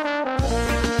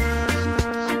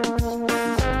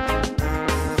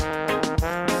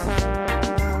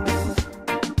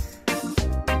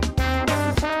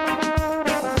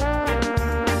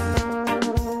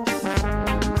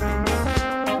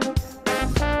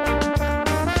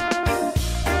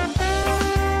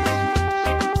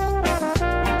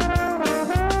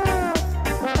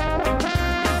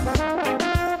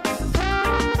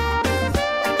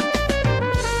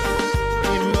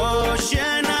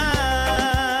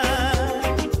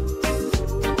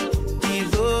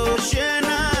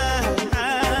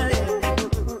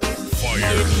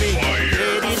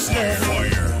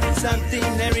 Something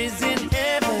there is in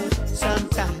heaven.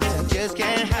 Sometimes I just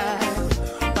can't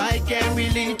hide. Why can't we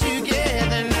live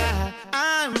together now?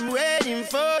 I'm waiting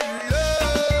for your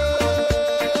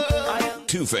love.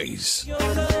 Two-Face.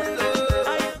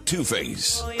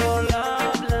 Two-Face.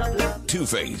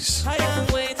 Two-Face. I am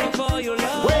waiting for your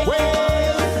love.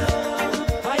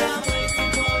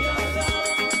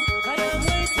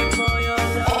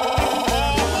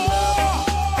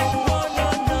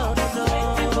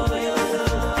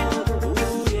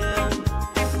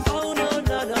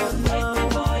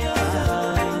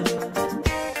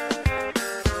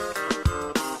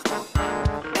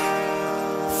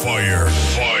 Fire.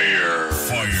 Fire.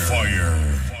 Fire.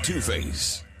 Fire.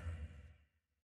 Two-Face.